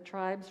and the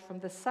tribes from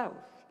the south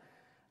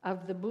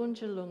of the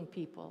Bundjalung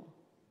people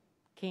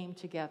came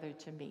together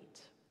to meet.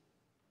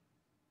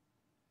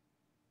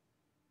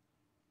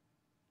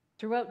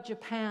 Throughout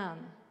Japan,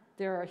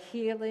 there are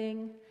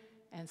healing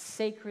and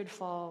sacred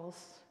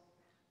falls,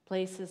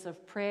 places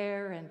of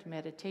prayer and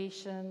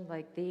meditation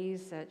like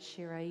these at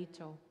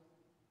Shiraito.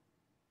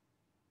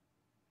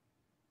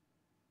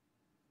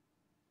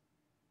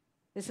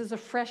 This is a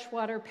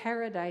freshwater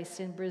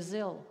paradise in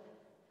Brazil,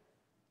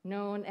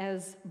 known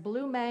as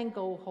Blue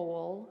Mango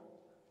Hole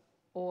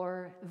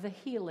or the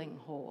Healing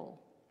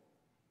Hole.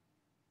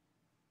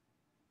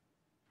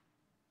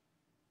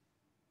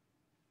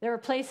 There are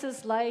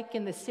places like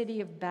in the city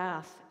of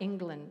Bath,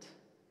 England,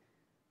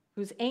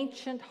 whose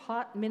ancient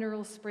hot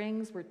mineral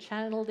springs were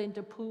channeled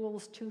into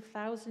pools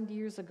 2,000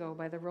 years ago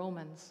by the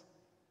Romans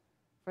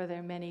for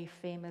their many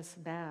famous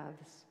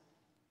baths.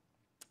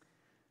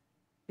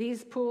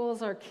 These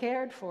pools are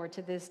cared for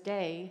to this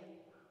day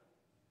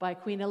by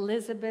Queen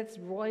Elizabeth's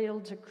royal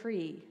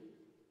decree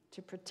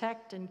to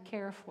protect and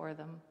care for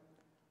them.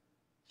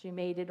 She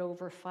made it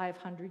over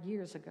 500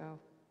 years ago.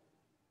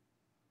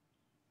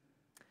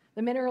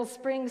 The mineral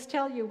springs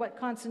tell you what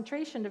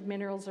concentration of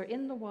minerals are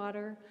in the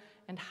water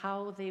and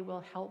how they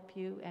will help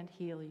you and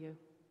heal you.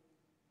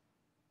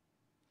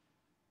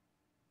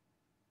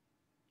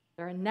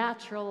 There are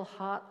natural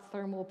hot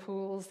thermal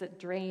pools that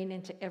drain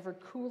into ever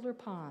cooler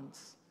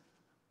ponds,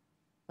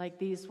 like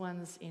these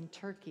ones in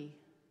Turkey,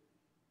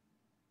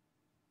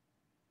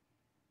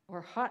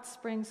 or Hot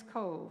Springs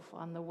Cove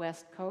on the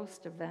west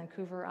coast of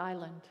Vancouver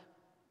Island,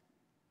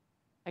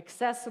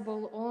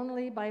 accessible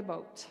only by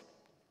boat.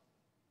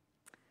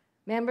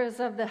 Members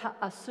of the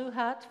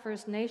Asuhat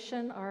First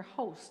Nation are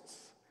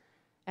hosts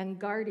and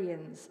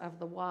guardians of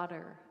the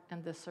water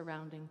and the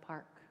surrounding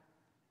park.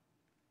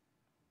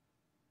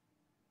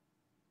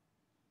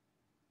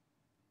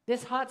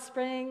 This hot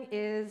spring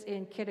is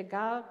in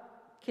Kitagata,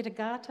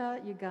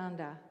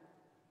 Uganda.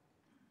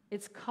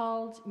 It's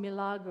called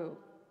Milago,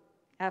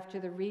 after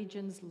the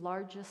region's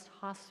largest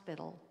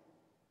hospital.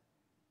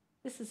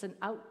 This is an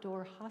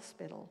outdoor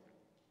hospital.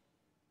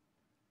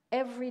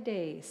 Every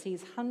day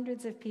sees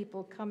hundreds of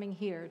people coming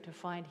here to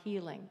find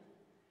healing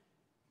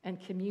and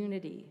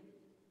community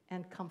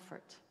and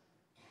comfort.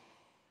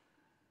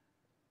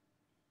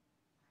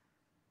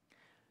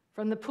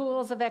 From the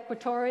pools of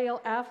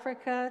equatorial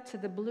Africa to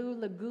the Blue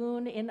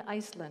Lagoon in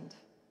Iceland,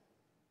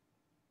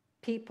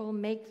 people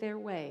make their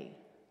way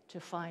to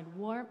find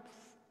warmth,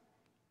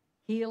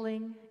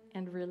 healing,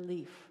 and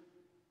relief.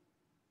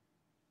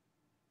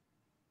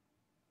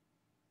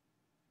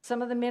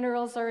 Some of the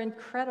minerals are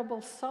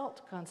incredible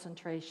salt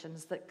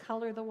concentrations that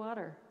color the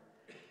water,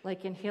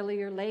 like in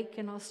Hillier Lake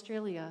in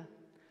Australia,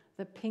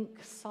 the Pink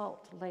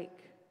Salt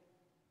Lake.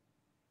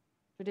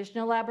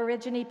 Traditional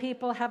Aborigine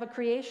people have a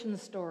creation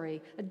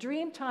story, a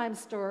Dreamtime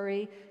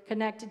story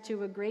connected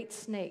to a great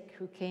snake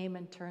who came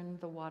and turned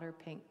the water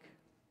pink.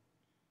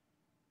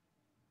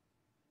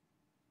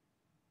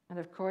 And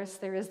of course,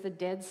 there is the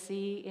Dead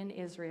Sea in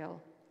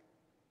Israel.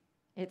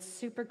 Its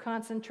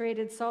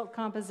super-concentrated salt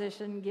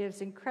composition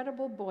gives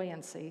incredible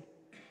buoyancy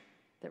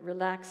that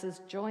relaxes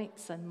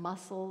joints and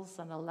muscles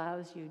and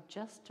allows you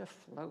just to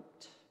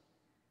float.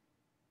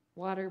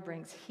 Water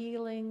brings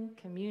healing,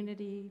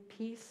 community,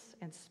 peace,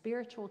 and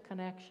spiritual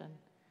connection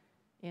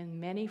in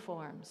many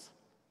forms.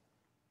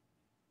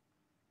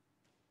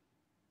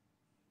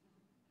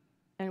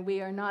 And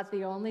we are not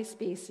the only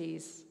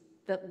species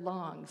that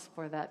longs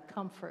for that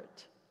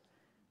comfort,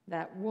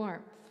 that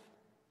warmth,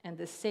 and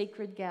the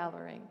sacred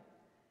gathering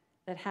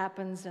that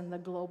happens in the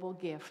global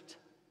gift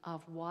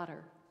of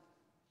water.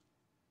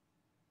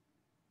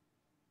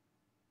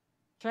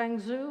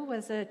 Zhuangzi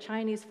was a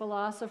Chinese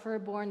philosopher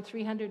born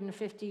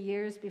 350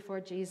 years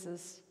before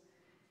Jesus,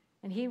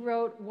 and he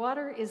wrote,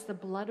 "Water is the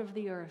blood of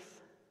the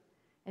earth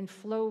and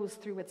flows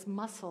through its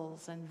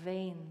muscles and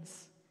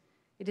veins.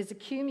 It is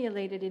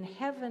accumulated in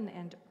heaven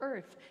and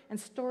earth and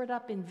stored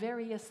up in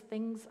various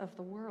things of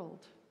the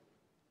world.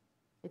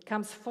 It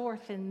comes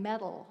forth in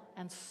metal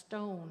and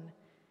stone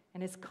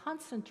and is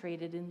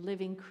concentrated in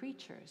living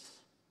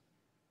creatures.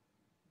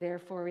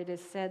 Therefore, it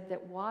is said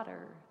that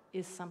water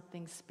is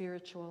something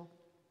spiritual."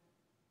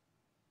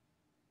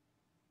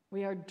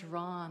 We are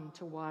drawn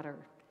to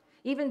water.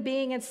 Even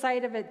being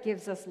inside of it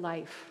gives us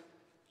life.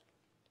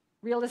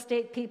 Real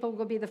estate people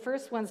will be the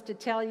first ones to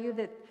tell you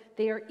that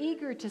they are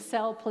eager to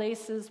sell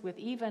places with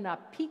even a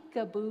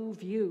peekaboo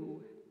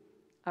view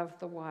of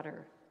the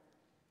water,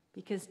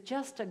 because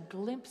just a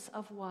glimpse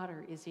of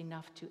water is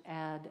enough to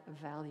add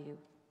value.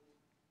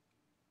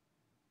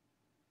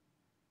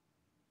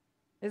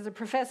 There's a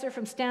professor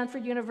from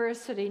Stanford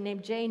University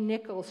named Jane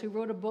Nichols who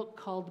wrote a book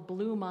called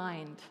Blue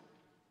Mind.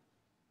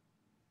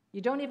 You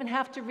don't even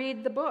have to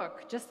read the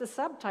book, just the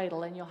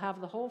subtitle, and you'll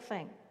have the whole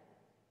thing.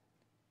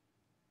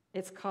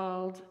 It's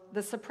called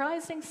The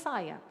Surprising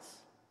Science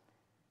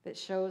that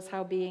shows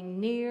how being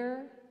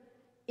near,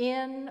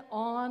 in,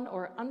 on,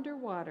 or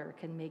underwater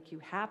can make you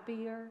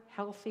happier,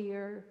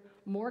 healthier,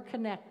 more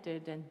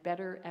connected, and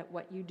better at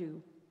what you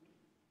do.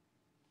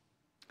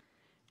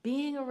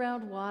 Being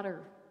around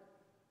water,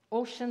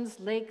 oceans,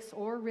 lakes,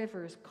 or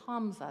rivers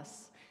calms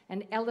us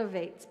and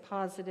elevates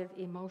positive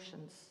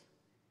emotions.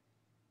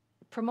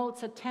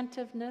 Promotes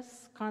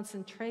attentiveness,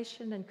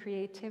 concentration, and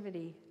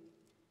creativity.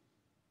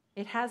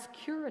 It has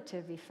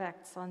curative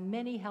effects on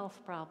many health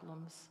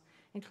problems,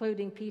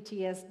 including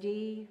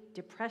PTSD,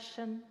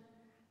 depression,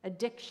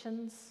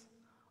 addictions,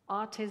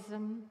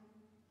 autism,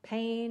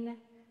 pain,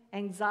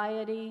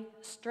 anxiety,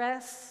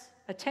 stress,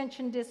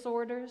 attention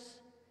disorders.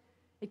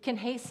 It can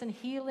hasten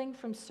healing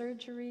from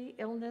surgery,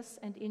 illness,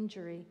 and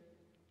injury.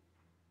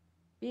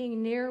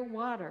 Being near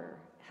water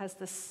has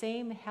the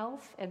same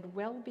health and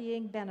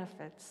well-being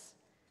benefits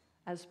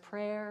as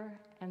prayer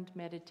and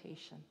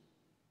meditation.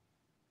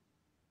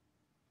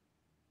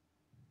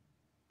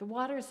 The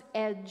water's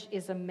edge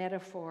is a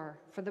metaphor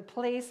for the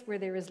place where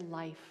there is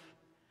life,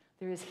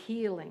 there is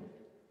healing,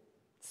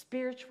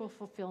 spiritual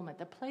fulfillment,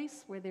 the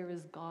place where there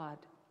is God.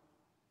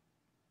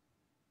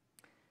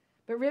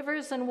 But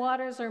rivers and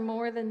waters are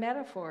more than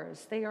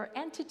metaphors. They are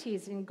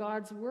entities in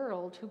God's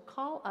world who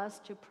call us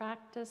to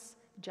practice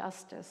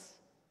justice.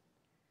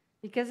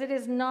 Because it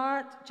is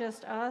not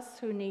just us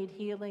who need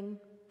healing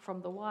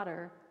from the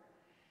water,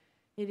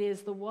 it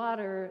is the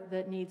water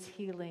that needs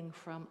healing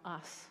from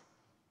us.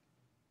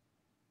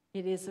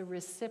 It is a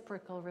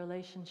reciprocal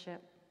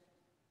relationship.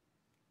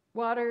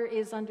 Water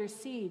is under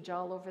siege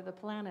all over the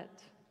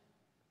planet.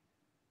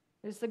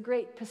 There's the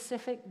great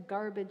Pacific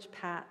garbage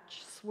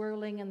patch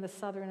swirling in the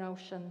Southern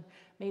Ocean,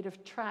 made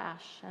of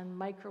trash and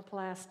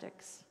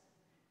microplastics.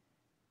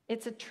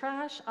 It's a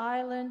trash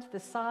island the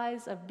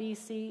size of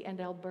BC and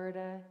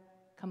Alberta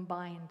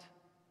combined.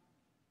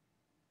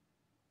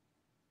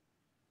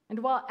 And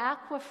while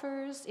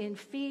aquifers in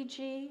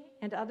Fiji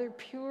and other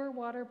pure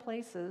water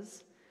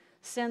places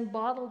send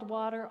bottled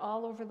water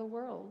all over the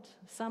world,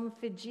 some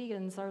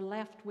Fijians are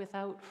left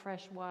without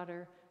fresh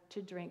water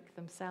to drink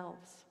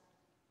themselves.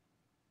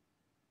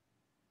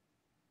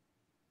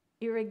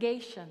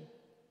 Irrigation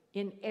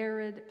in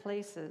arid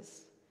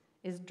places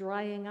is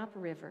drying up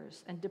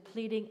rivers and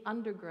depleting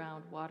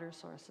underground water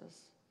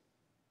sources.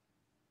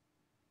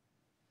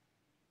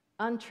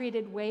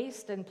 Untreated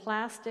waste and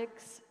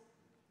plastics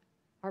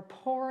are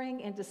pouring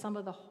into some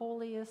of the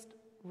holiest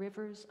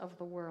rivers of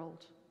the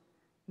world,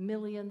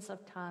 millions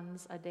of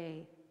tons a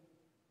day.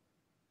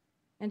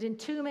 And in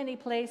too many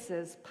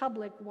places,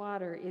 public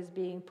water is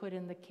being put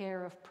in the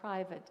care of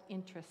private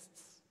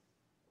interests.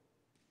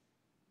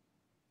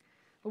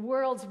 The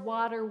world's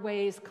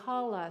waterways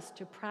call us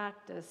to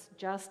practice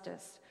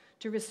justice,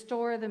 to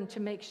restore them, to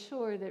make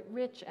sure that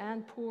rich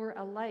and poor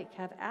alike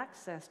have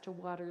access to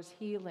water's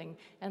healing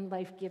and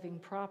life-giving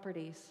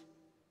properties.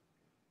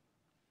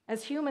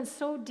 As humans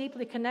so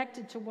deeply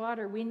connected to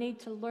water, we need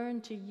to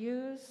learn to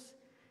use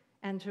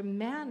and to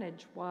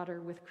manage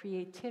water with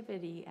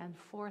creativity and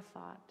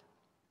forethought.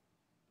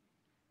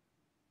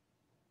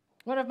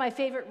 One of my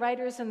favorite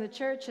writers in the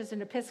church is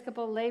an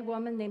Episcopal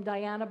laywoman named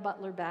Diana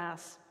Butler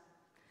Bass.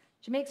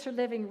 She makes her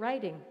living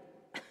writing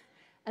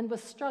and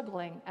was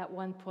struggling at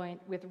one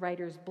point with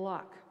writer's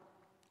block.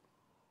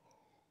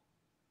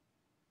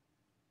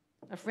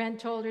 A friend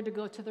told her to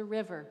go to the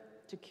river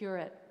to cure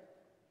it.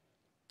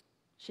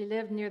 She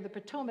lived near the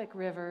Potomac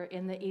River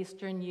in the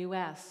eastern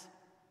U.S.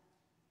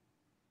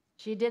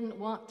 She didn't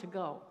want to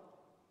go.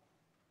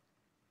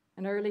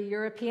 An early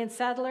European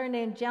settler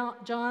named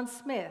John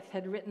Smith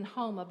had written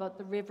home about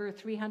the river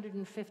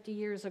 350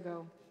 years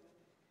ago.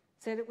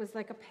 Said it was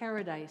like a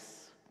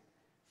paradise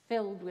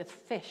filled with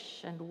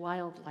fish and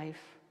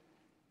wildlife.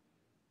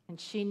 And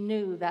she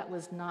knew that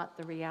was not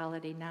the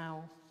reality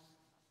now.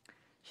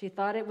 She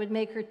thought it would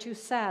make her too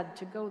sad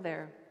to go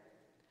there.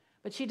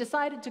 But she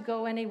decided to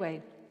go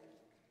anyway.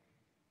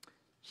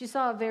 She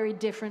saw a very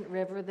different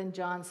river than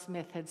John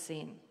Smith had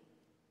seen.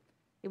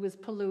 It was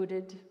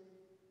polluted.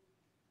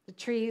 The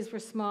trees were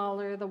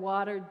smaller, the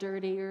water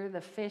dirtier,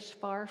 the fish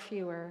far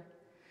fewer.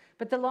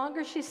 But the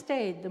longer she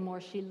stayed, the more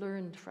she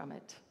learned from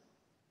it.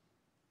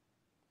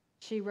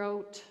 She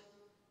wrote,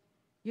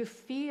 "You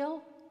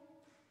feel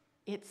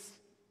its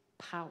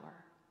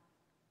power,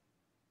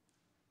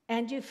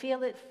 and you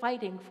feel it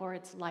fighting for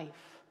its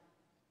life.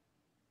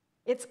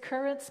 Its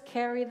currents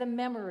carry the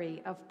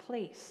memory of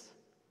place,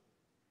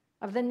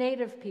 of the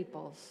native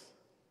peoples,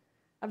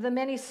 of the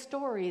many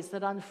stories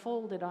that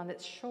unfolded on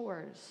its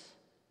shores.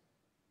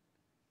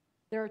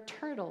 There are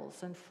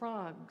turtles and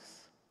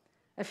frogs.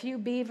 A few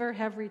beaver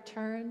have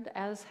returned,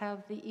 as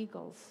have the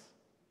eagles.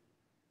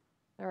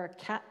 There are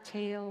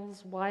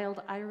cattails,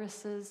 wild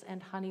irises,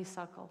 and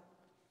honeysuckle.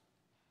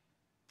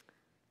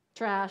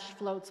 Trash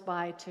floats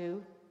by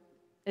too,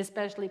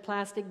 especially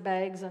plastic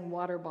bags and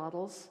water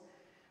bottles.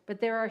 But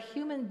there are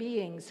human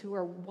beings who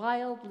are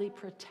wildly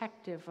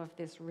protective of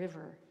this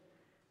river,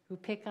 who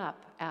pick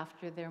up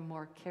after their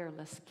more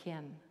careless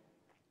kin.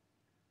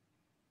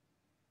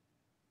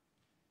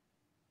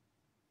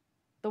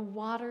 The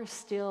water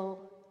still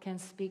can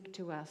speak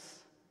to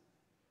us.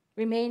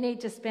 We may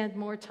need to spend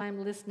more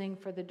time listening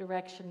for the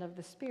direction of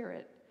the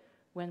Spirit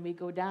when we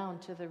go down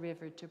to the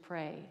river to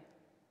pray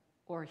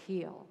or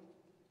heal.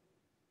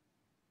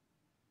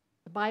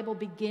 The Bible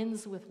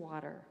begins with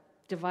water,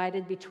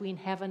 divided between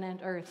heaven and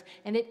earth,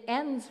 and it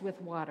ends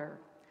with water.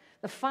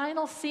 The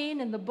final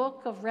scene in the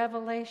book of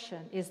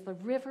Revelation is the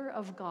river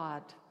of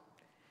God.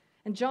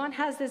 And John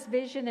has this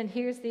vision and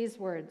hears these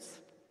words.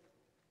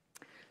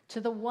 To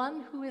the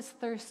one who is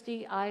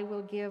thirsty, I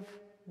will give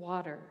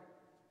water,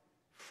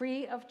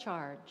 free of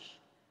charge,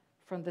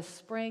 from the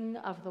spring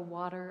of the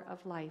water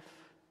of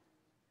life.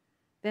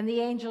 Then the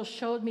angel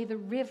showed me the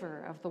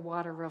river of the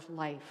water of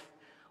life,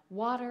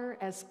 water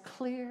as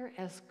clear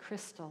as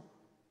crystal,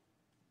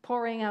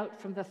 pouring out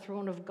from the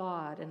throne of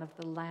God and of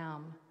the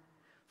Lamb,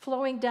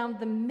 flowing down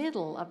the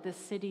middle of the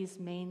city's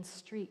main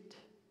street.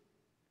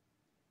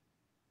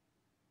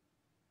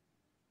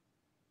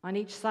 On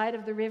each side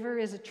of the river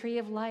is a tree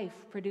of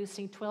life,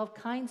 producing 12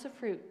 kinds of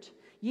fruit,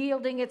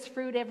 yielding its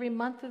fruit every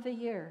month of the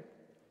year,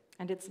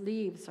 and its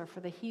leaves are for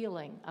the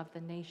healing of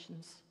the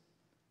nations.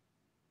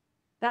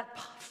 That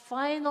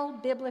final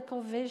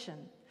biblical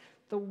vision,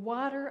 the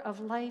water of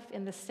life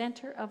in the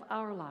center of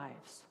our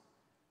lives,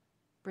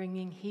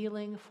 bringing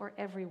healing for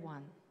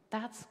everyone,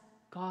 that's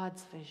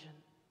God's vision.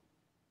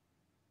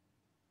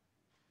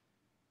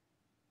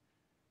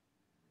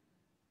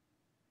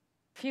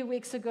 A few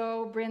weeks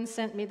ago, Bryn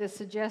sent me the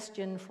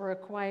suggestion for a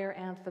choir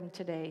anthem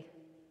today.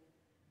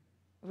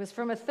 It was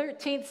from a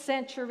 13th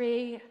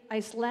century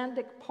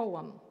Icelandic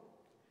poem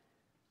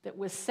that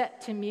was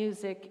set to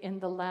music in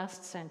the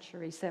last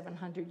century,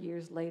 700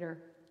 years later.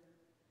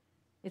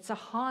 It's a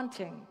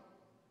haunting,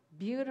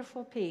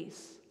 beautiful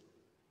piece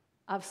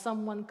of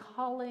someone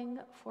calling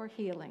for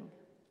healing.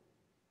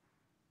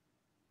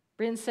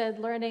 Bryn said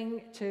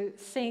learning to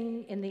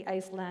sing in the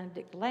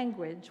Icelandic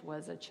language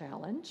was a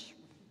challenge.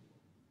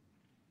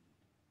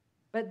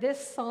 But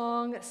this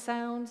song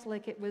sounds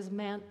like it was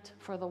meant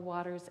for the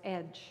water's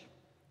edge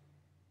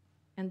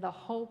and the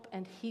hope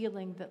and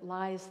healing that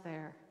lies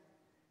there,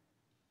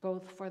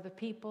 both for the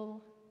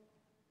people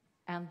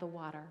and the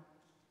water.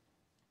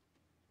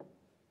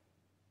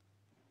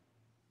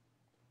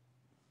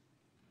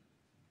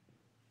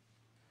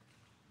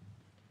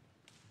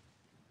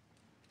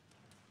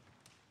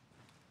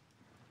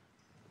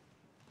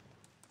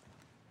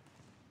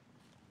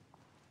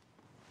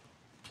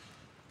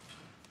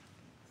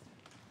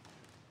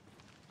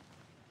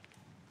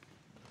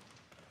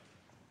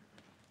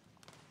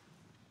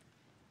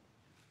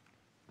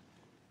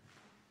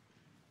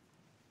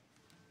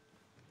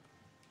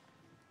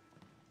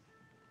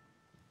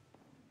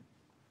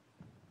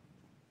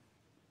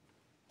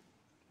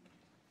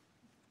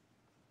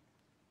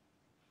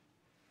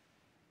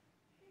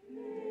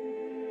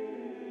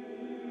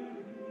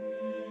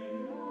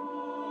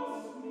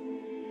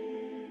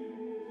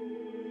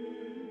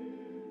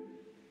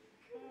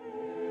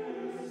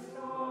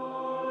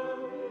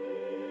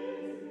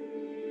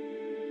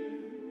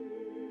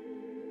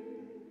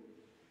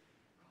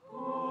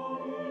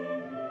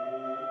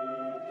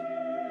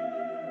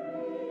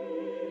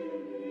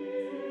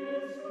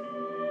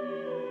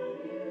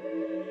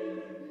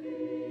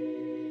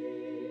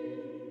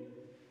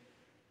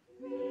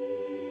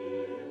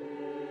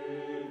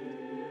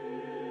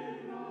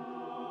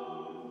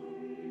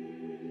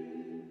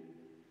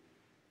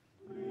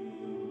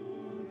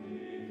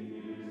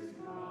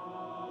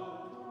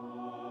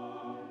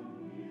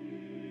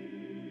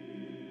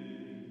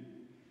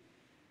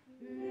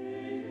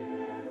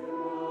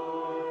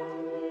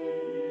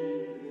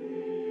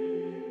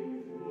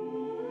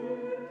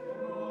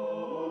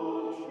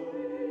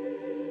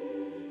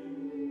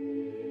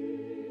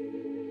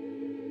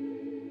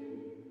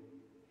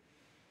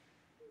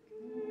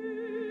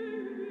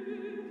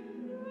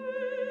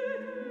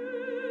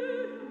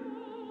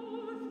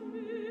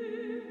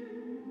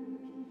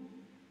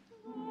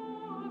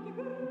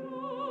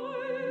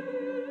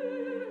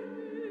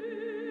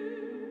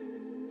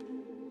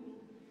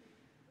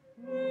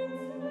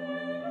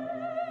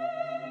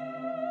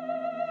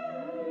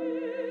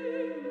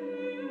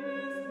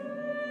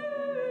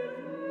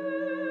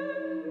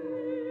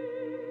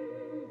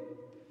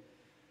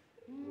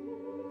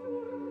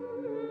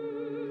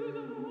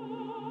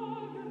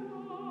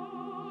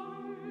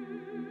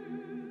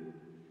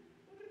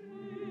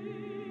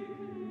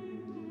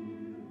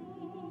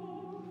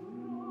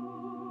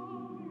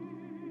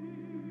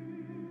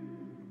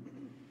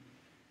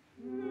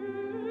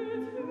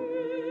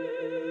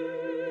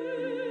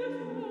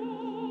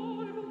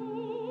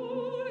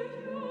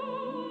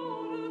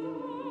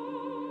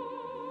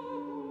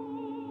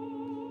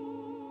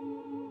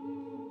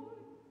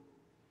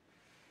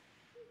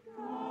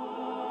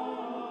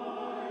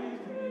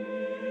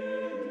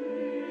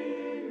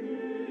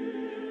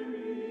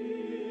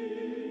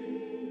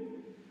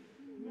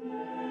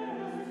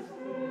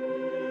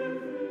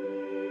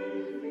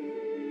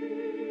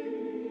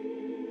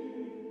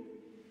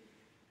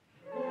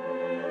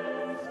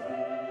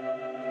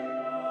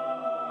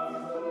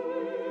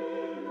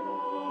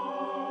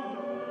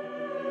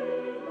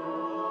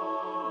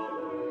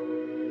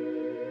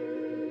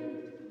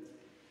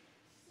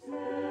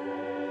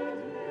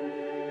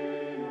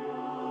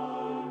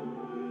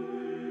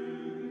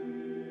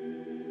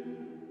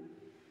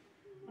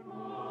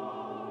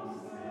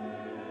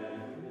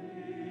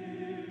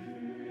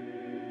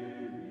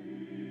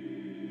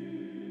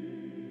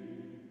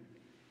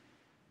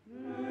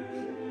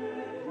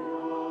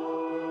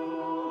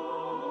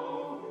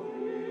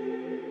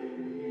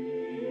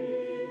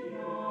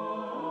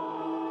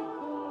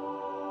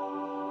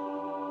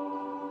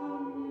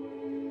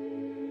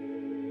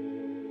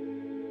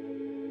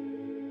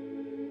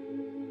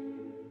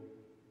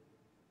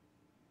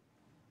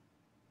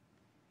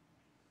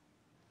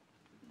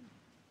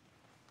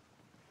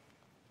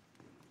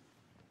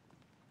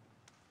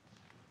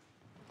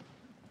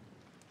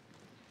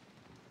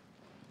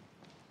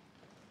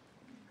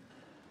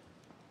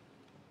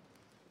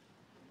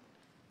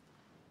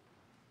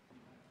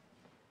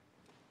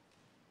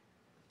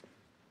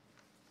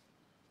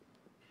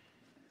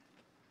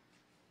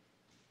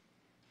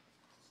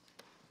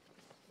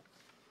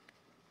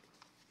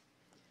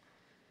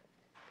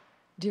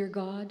 Dear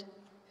God,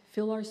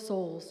 fill our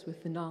souls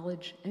with the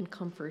knowledge and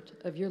comfort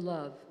of your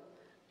love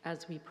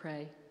as we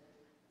pray.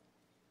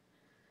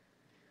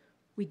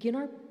 We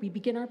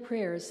begin our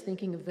prayers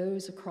thinking of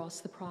those across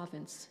the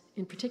province,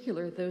 in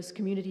particular those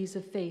communities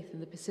of faith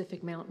in the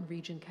Pacific Mountain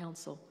Region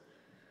Council.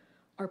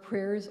 Our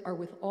prayers are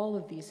with all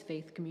of these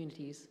faith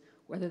communities,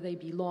 whether they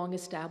be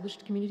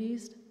long-established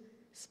communities,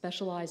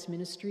 specialized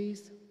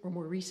ministries, or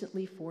more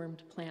recently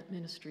formed plant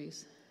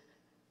ministries.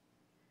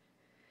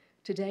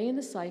 Today in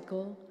the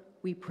cycle,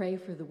 we pray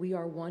for the We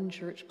Are One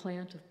church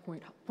plant of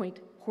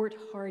Port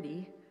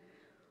Hardy,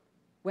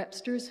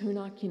 Webster's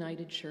Hoonok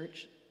United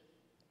Church,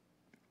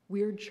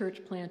 Weird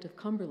Church Plant of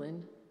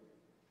Cumberland,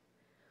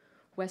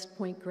 West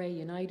Point Grey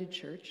United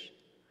Church,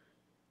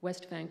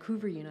 West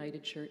Vancouver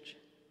United Church,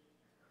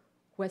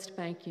 West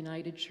Bank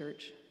United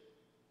Church,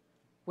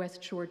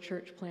 West Shore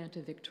Church Plant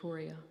of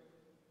Victoria.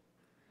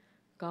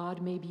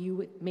 God, may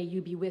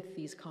you be with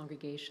these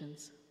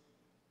congregations.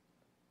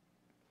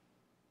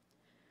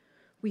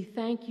 We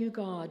thank you,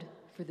 God,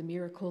 for the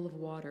miracle of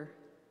water.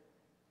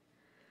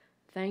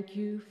 Thank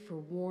you for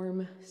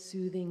warm,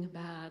 soothing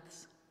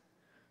baths,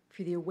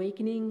 for the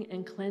awakening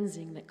and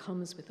cleansing that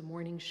comes with the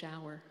morning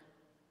shower,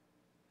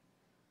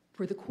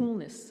 for the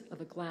coolness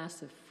of a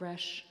glass of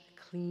fresh,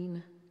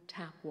 clean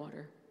tap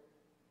water.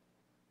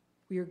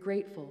 We are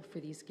grateful for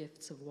these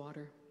gifts of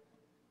water.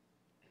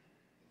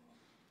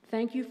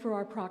 Thank you for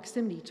our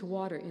proximity to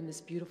water in this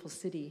beautiful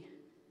city.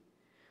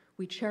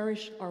 We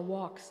cherish our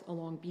walks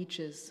along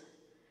beaches,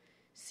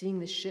 seeing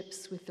the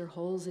ships with their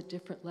hulls at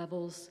different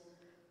levels,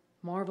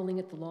 marveling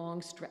at the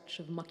long stretch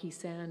of mucky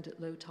sand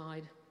at low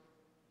tide.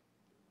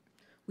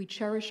 We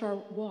cherish our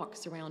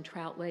walks around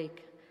Trout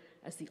Lake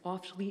as the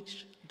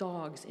off-leash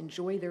dogs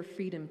enjoy their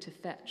freedom to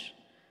fetch,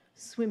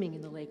 swimming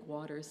in the lake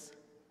waters.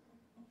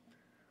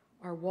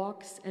 Our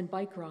walks and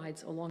bike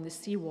rides along the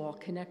seawall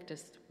connect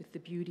us with the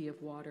beauty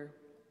of water.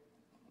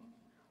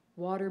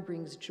 Water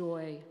brings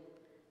joy,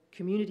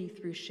 community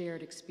through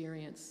shared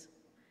experience,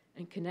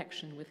 and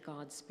connection with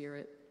God's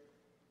Spirit.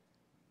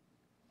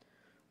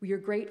 We are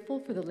grateful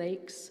for the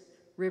lakes,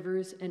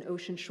 rivers, and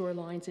ocean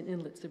shorelines and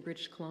inlets of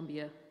British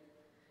Columbia.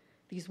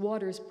 These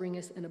waters bring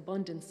us an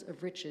abundance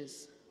of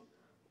riches: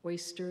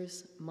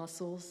 oysters,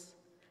 mussels,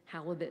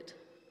 halibut,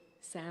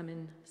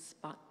 salmon,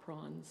 spot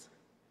prawns.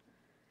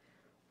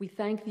 We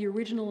thank the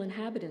original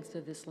inhabitants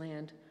of this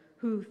land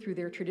who, through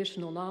their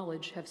traditional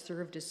knowledge, have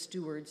served as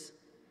stewards,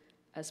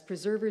 as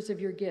preservers of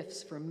your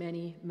gifts for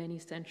many, many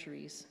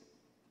centuries.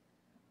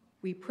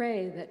 We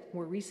pray that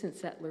more recent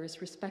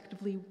settlers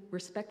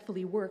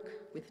respectfully work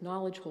with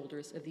knowledge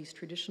holders of these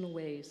traditional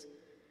ways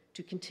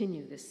to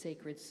continue this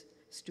sacred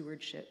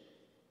stewardship.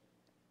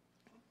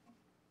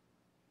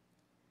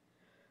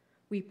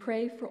 We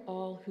pray for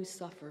all who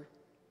suffer.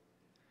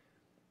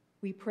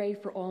 We pray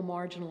for all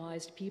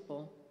marginalized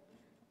people.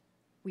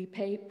 We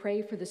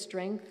pray for the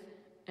strength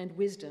and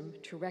wisdom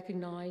to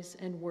recognize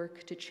and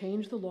work to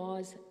change the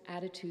laws,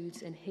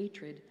 attitudes, and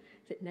hatred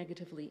that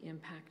negatively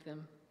impact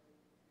them.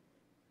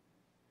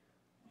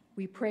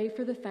 We pray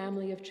for the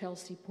family of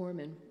Chelsea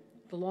Poorman,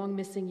 the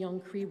long-missing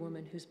young Cree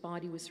woman whose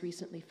body was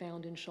recently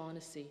found in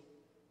Shaughnessy.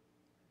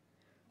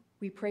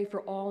 We pray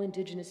for all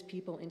Indigenous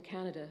people in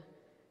Canada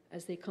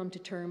as they come to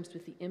terms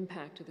with the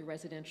impact of the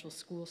residential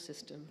school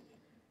system,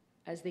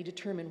 as they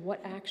determine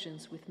what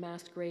actions with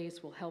mass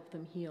graves will help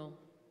them heal,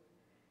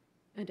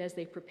 and as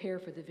they prepare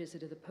for the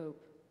visit of the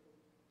Pope.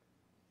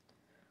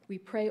 We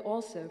pray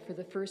also for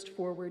the First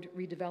Forward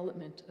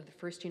redevelopment of the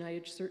First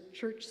United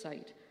Church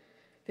site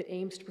that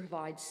aims to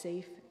provide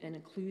safe and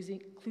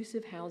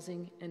inclusive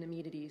housing and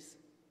amenities.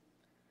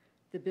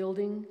 The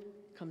building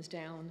comes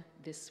down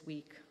this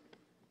week.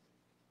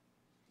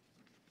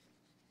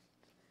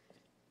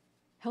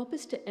 Help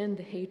us to end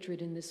the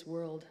hatred in this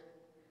world,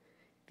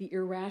 the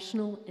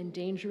irrational and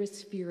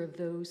dangerous fear of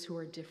those who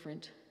are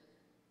different.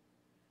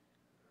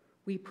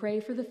 We pray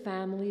for the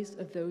families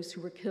of those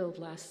who were killed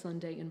last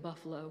Sunday in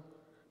Buffalo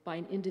by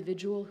an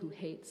individual who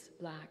hates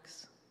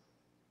blacks.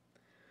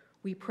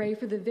 We pray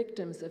for the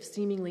victims of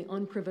seemingly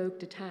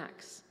unprovoked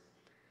attacks,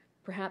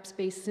 perhaps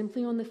based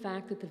simply on the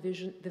fact that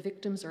the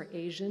victims are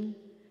Asian,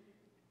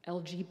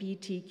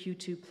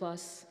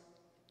 LGBTQ2+,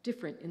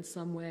 different in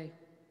some way.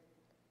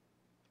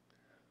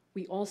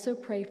 We also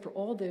pray for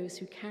all those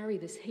who carry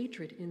this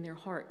hatred in their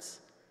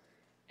hearts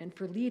and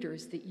for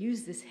leaders that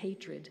use this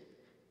hatred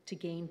to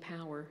gain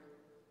power.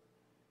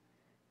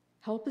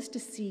 Help us to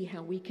see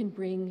how we can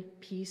bring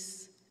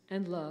peace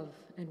and love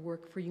and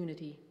work for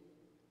unity.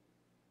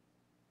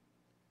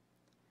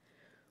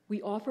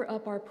 We offer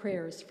up our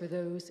prayers for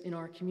those in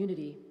our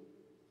community.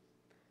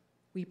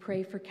 We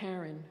pray for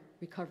Karen,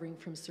 recovering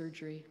from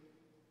surgery.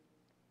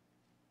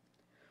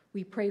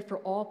 We pray for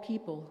all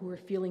people who are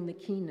feeling the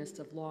keenness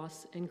of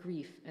loss and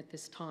grief at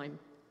this time.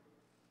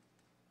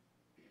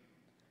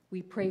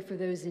 We pray for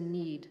those in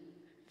need,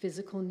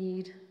 physical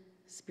need,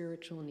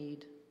 spiritual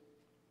need.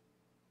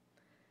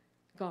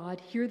 God,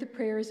 hear the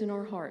prayers in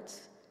our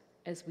hearts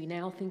as we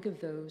now think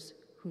of those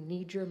who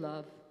need your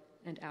love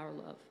and our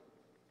love.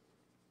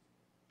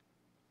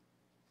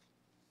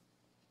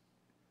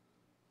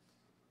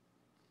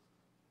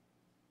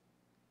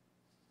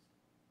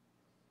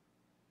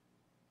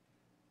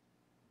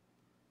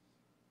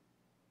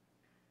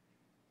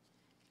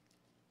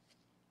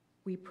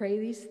 We pray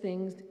these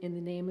things in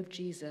the name of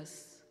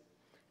Jesus,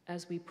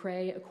 as we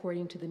pray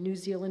according to the New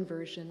Zealand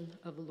version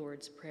of the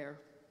Lord's Prayer.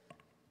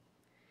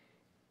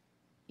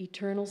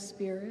 Eternal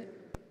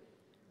Spirit,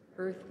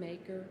 Earth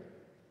Maker,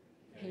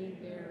 Pain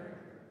Bearer,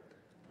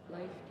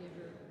 Life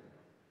Giver,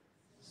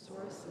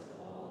 Source of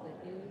all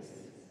that is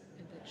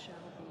and that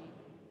shall be,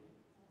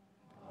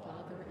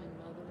 Father and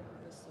Mother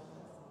of us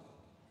all,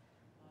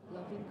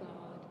 loving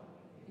God,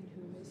 in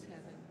whom is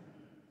heaven,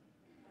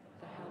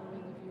 the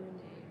hallowing of your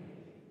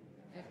name,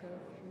 echo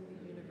through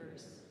the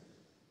universe.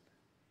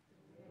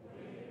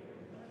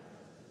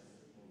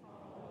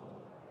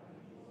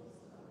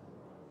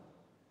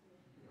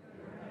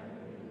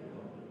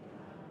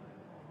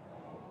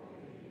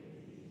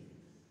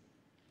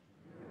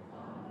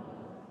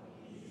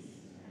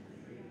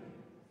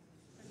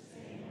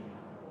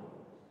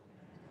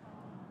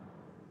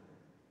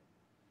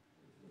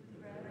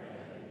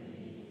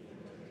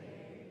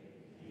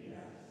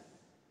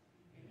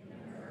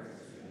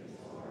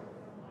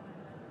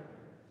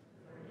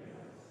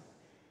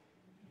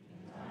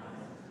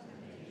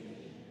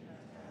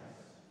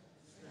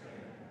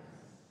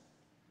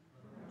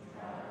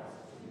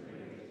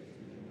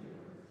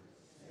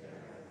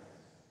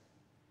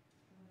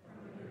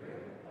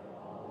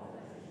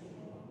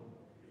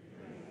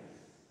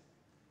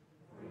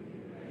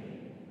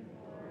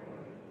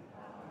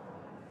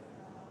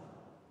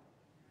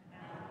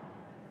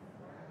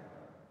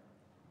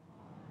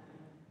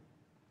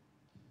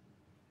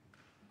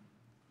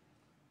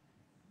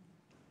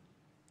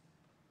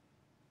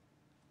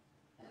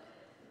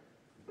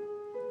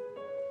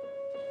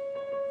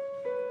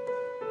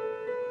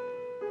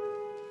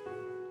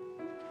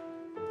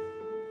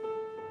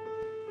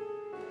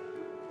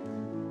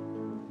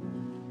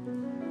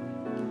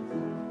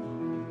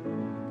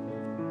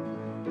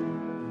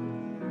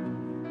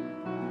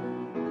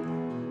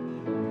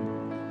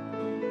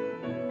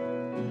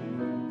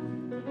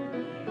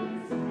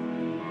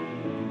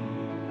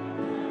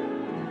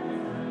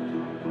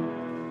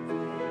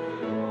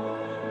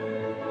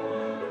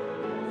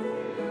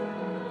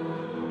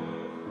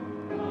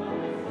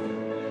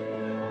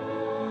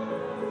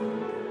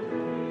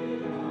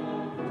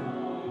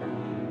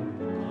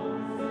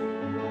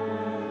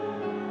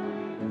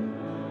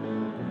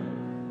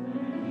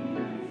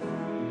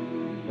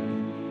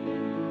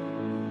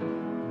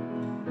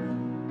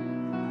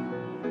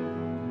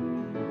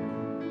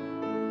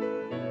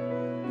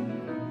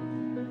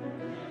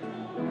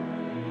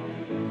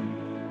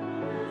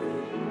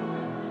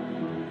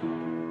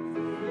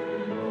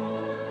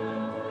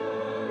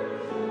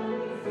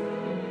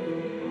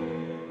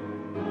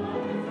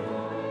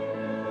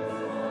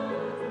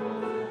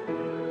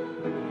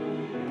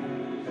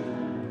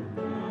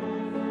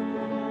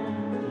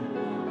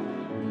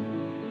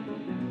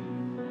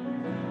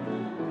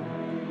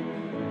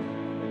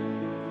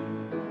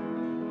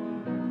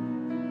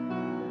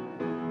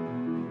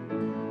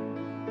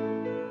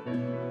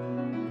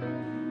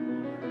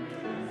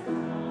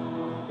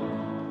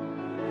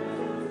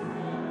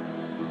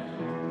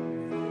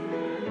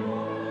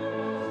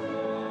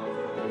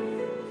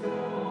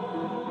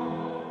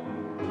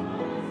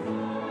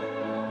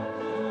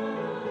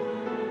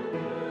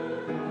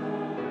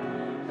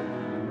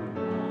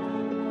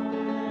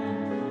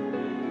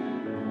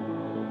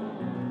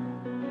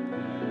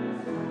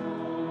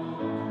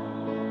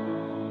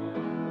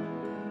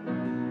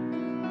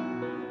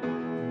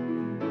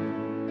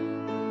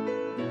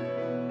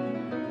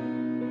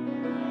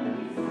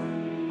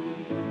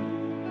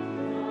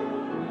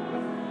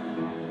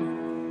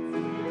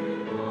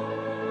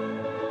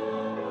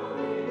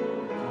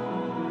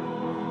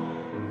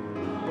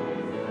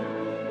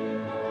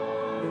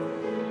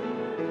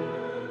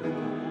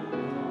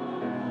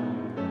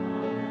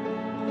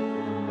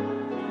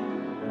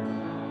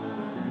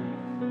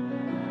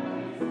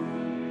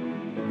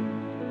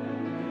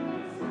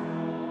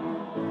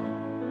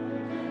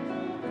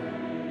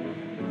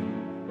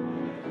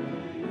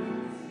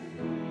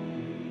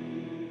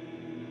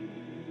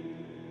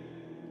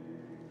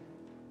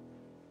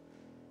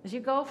 As you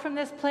go from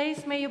this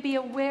place, may you be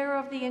aware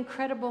of the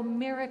incredible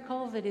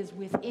miracle that is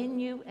within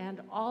you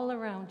and all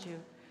around you,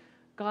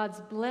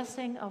 God's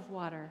blessing of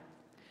water.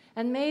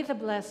 And may the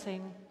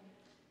blessing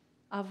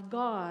of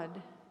God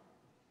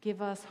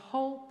give us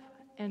hope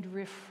and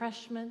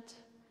refreshment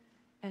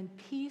and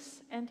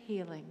peace and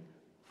healing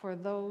for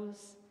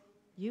those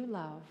you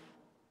love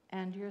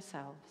and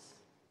yourselves.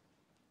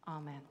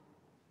 Amen.